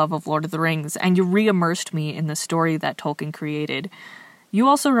rekindled my love of Lord of the Rings, and you re-immersed me in the story that Tolkien created. You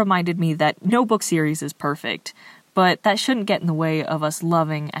also reminded me that no book series is perfect, but that shouldn't get in the way of us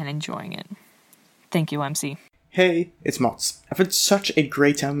loving and enjoying it. Thank you, MC. Hey, it's Mots. I've had such a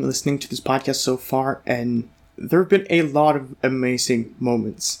great time listening to this podcast so far, and there have been a lot of amazing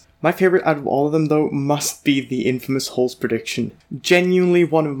moments. My favorite out of all of them, though, must be the infamous Holes prediction. Genuinely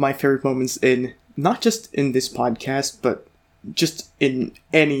one of my favorite moments in, not just in this podcast, but just in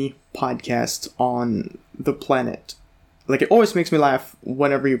any podcast on the planet. Like, it always makes me laugh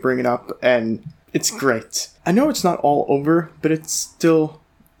whenever you bring it up, and it's great. I know it's not all over, but it's still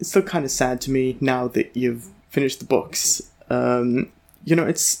kind of sad to me now that you've finished the books.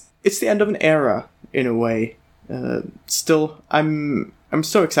 It's the end of an era, in a way. Still, I'm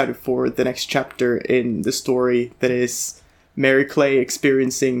so excited for the next chapter in the story that is Mary Clay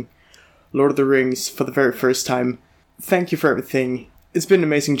experiencing Lord of the Rings for the very first time. Thank you for everything. It's been an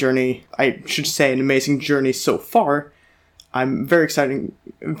amazing journey. I should say an amazing journey so far. I'm very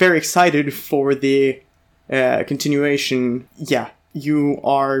excited for the continuation. Yeah, you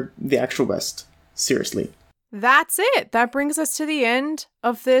are the actual best. Seriously. That's it. That brings us to the end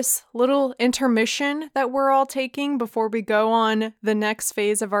of this little intermission that we're all taking before we go on the next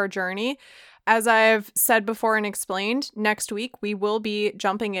phase of our journey. As I've said before and explained, next week we will be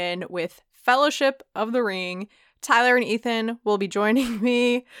jumping in with Fellowship of the Ring. Tyler and Ethan will be joining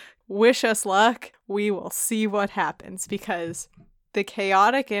me. Wish us luck. We will see what happens because the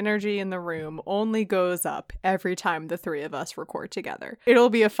chaotic energy in the room only goes up every time the three of us record together. It'll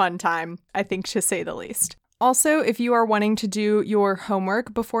be a fun time, I think, to say the least. Also, if you are wanting to do your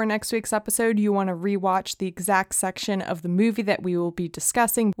homework before next week's episode, you want to rewatch the exact section of the movie that we will be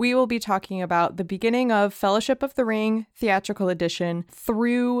discussing. We will be talking about the beginning of Fellowship of the Ring, theatrical edition,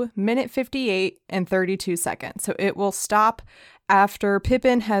 through minute 58 and 32 seconds. So it will stop after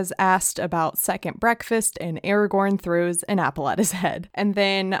Pippin has asked about second breakfast and Aragorn throws an apple at his head. And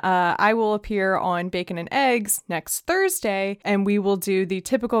then I will appear on Bacon and Eggs next Thursday, and we will do the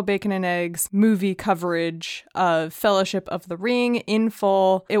typical Bacon and Eggs movie coverage of Fellowship of the Ring in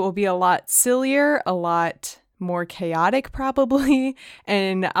full. It will be a lot sillier, a lot more chaotic probably,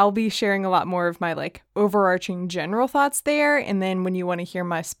 and I'll be sharing a lot more of my overarching general thoughts there, and then when you want to hear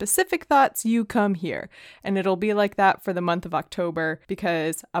my specific thoughts, you come here. And it'll be like that for the month of October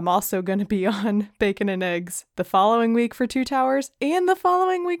because I'm also going to be on Bacon and Eggs the following week for Two Towers and the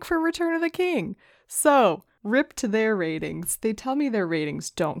following week for Return of the King. So rip to their ratings. They tell me their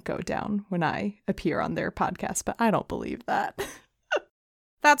ratings don't go down when I appear on their podcast, but I don't believe that.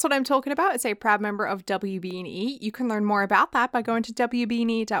 That's What I'm Talking About. It's a proud member of WBNE. You can learn more about that by going to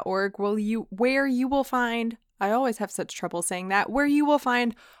WBNE.org, where you will find, I always have such trouble saying that, where you will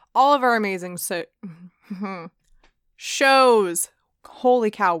find all of our amazing shows, holy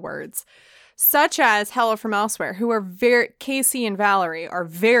cow words, such as Hello From Elsewhere, who are Casey and Valerie are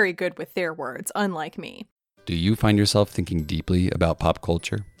very good with their words, unlike me. Do you find yourself thinking deeply about pop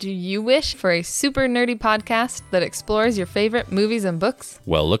culture? Do you wish for a super nerdy podcast that explores your favorite movies and books?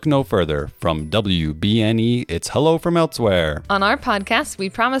 Well, look no further. From WBNE, it's Hello From Elsewhere. On our podcast, we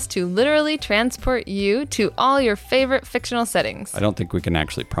promise to literally transport you to all your favorite fictional settings. I don't think we can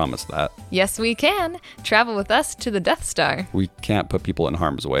actually promise that. Yes, we can. Travel with us to the Death Star. We can't put people in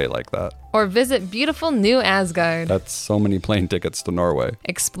harm's way like that. Or visit beautiful New Asgard. That's so many plane tickets to Norway.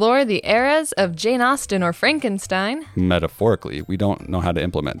 Explore the eras of Jane Austen or Frankenstein. Metaphorically, we don't know how to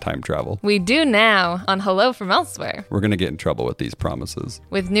implement time travel. We do now on Hello From Elsewhere. We're going to get in trouble with these promises.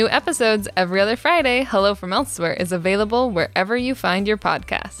 With new episodes every other Friday, Hello From Elsewhere is available wherever you find your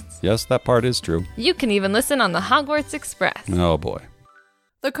podcasts. Yes, that part is true. You can even listen on the Hogwarts Express. Oh boy.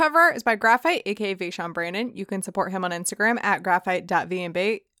 The cover is by Graphite, aka Vaishon Brandon. You can support him on Instagram at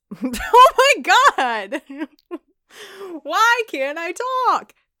graphite.vmb. Oh my god! Why can't I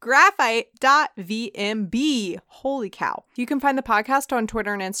talk? Graphite.vmb. Holy cow. You can find the podcast on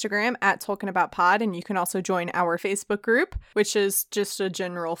Twitter and Instagram at TolkienAboutPod, and you can also join our Facebook group, which is just a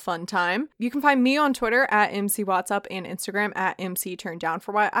general fun time. You can find me on Twitter at MCWhatsup and Instagram at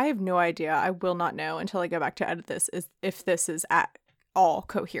MCTurnedDownForWhat. I have no idea. I will not know until I go back to edit this if this is at all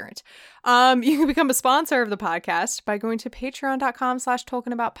coherent. You can become a sponsor of the podcast by going to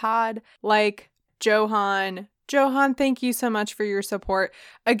patreon.com/TolkienAboutPod. Like Johan, thank you so much for your support.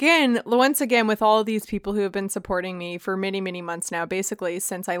 Once again, with all of these people who have been supporting me for many, many months now, basically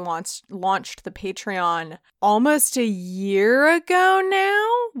since I launched the Patreon almost a year ago now,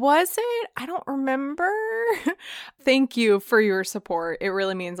 was it? I don't remember. Thank you for your support. It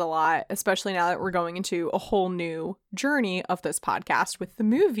really means a lot, especially now that we're going into a whole new journey of this podcast with the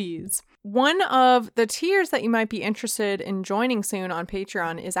movies. One of the tiers that you might be interested in joining soon on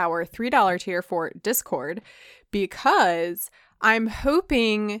Patreon is our $3 tier for Discord, because I'm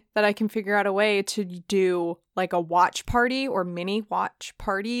hoping that I can figure out a way to do like a watch party or mini watch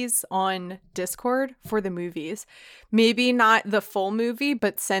parties on Discord for the movies. Maybe not the full movie,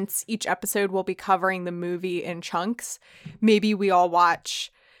 but since each episode will be covering the movie in chunks, maybe we all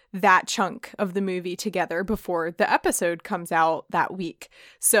watch that chunk of the movie together before the episode comes out that week.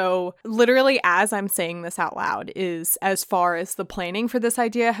 So literally as I'm saying this out loud is as far as the planning for this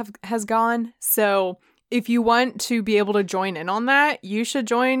idea has gone. So if you want to be able to join in on that, you should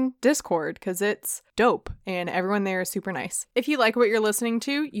join Discord because it's dope and everyone there is super nice. If you like what you're listening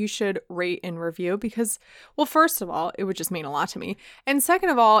to, you should rate and review because, well, first of all, it would just mean a lot to me. And second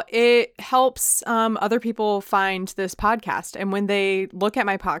of all, it helps other people find this podcast. And when they look at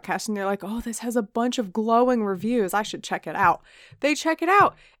my podcast and they're like, oh, this has a bunch of glowing reviews, I should check it out. They check it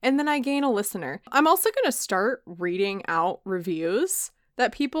out and then I gain a listener. I'm also going to start reading out reviews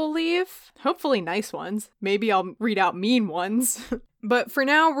that people leave, hopefully nice ones. Maybe I'll read out mean ones. But for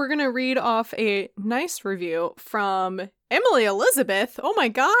now, we're going to read off a nice review from Emily Elizabeth. Oh my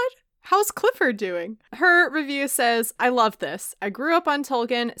God. How's Clifford doing? Her review says, I love this. I grew up on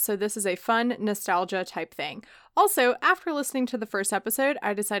Tolkien, so this is a fun nostalgia type thing. Also, after listening to the first episode,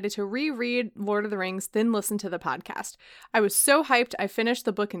 I decided to reread Lord of the Rings, then listen to the podcast. I was so hyped, I finished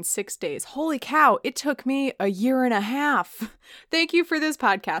the book in 6 days. Holy cow, it took me a year and a half. Thank you for this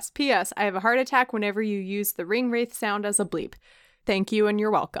podcast. P.S. I have a heart attack whenever you use the ring wraith sound as a bleep. Thank you and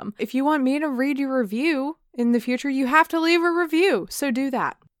you're welcome. If you want me to read your review in the future, you have to leave a review, so do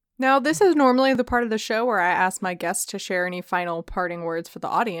that. Now, this is normally the part of the show where I ask my guests to share any final parting words for the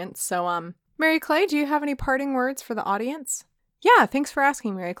audience. So, Mary Clay, do you have any parting words for the audience? Yeah, thanks for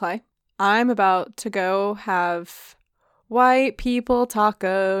asking, Mary Clay. I'm about to go have white people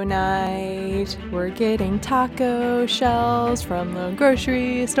taco night. We're getting taco shells from the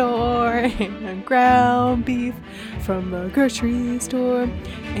grocery store and ground beef from the grocery store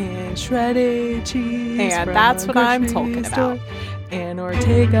and shredded cheese. And that's what I'm talking about. And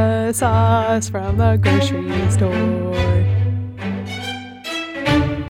Ortega sauce from the grocery store.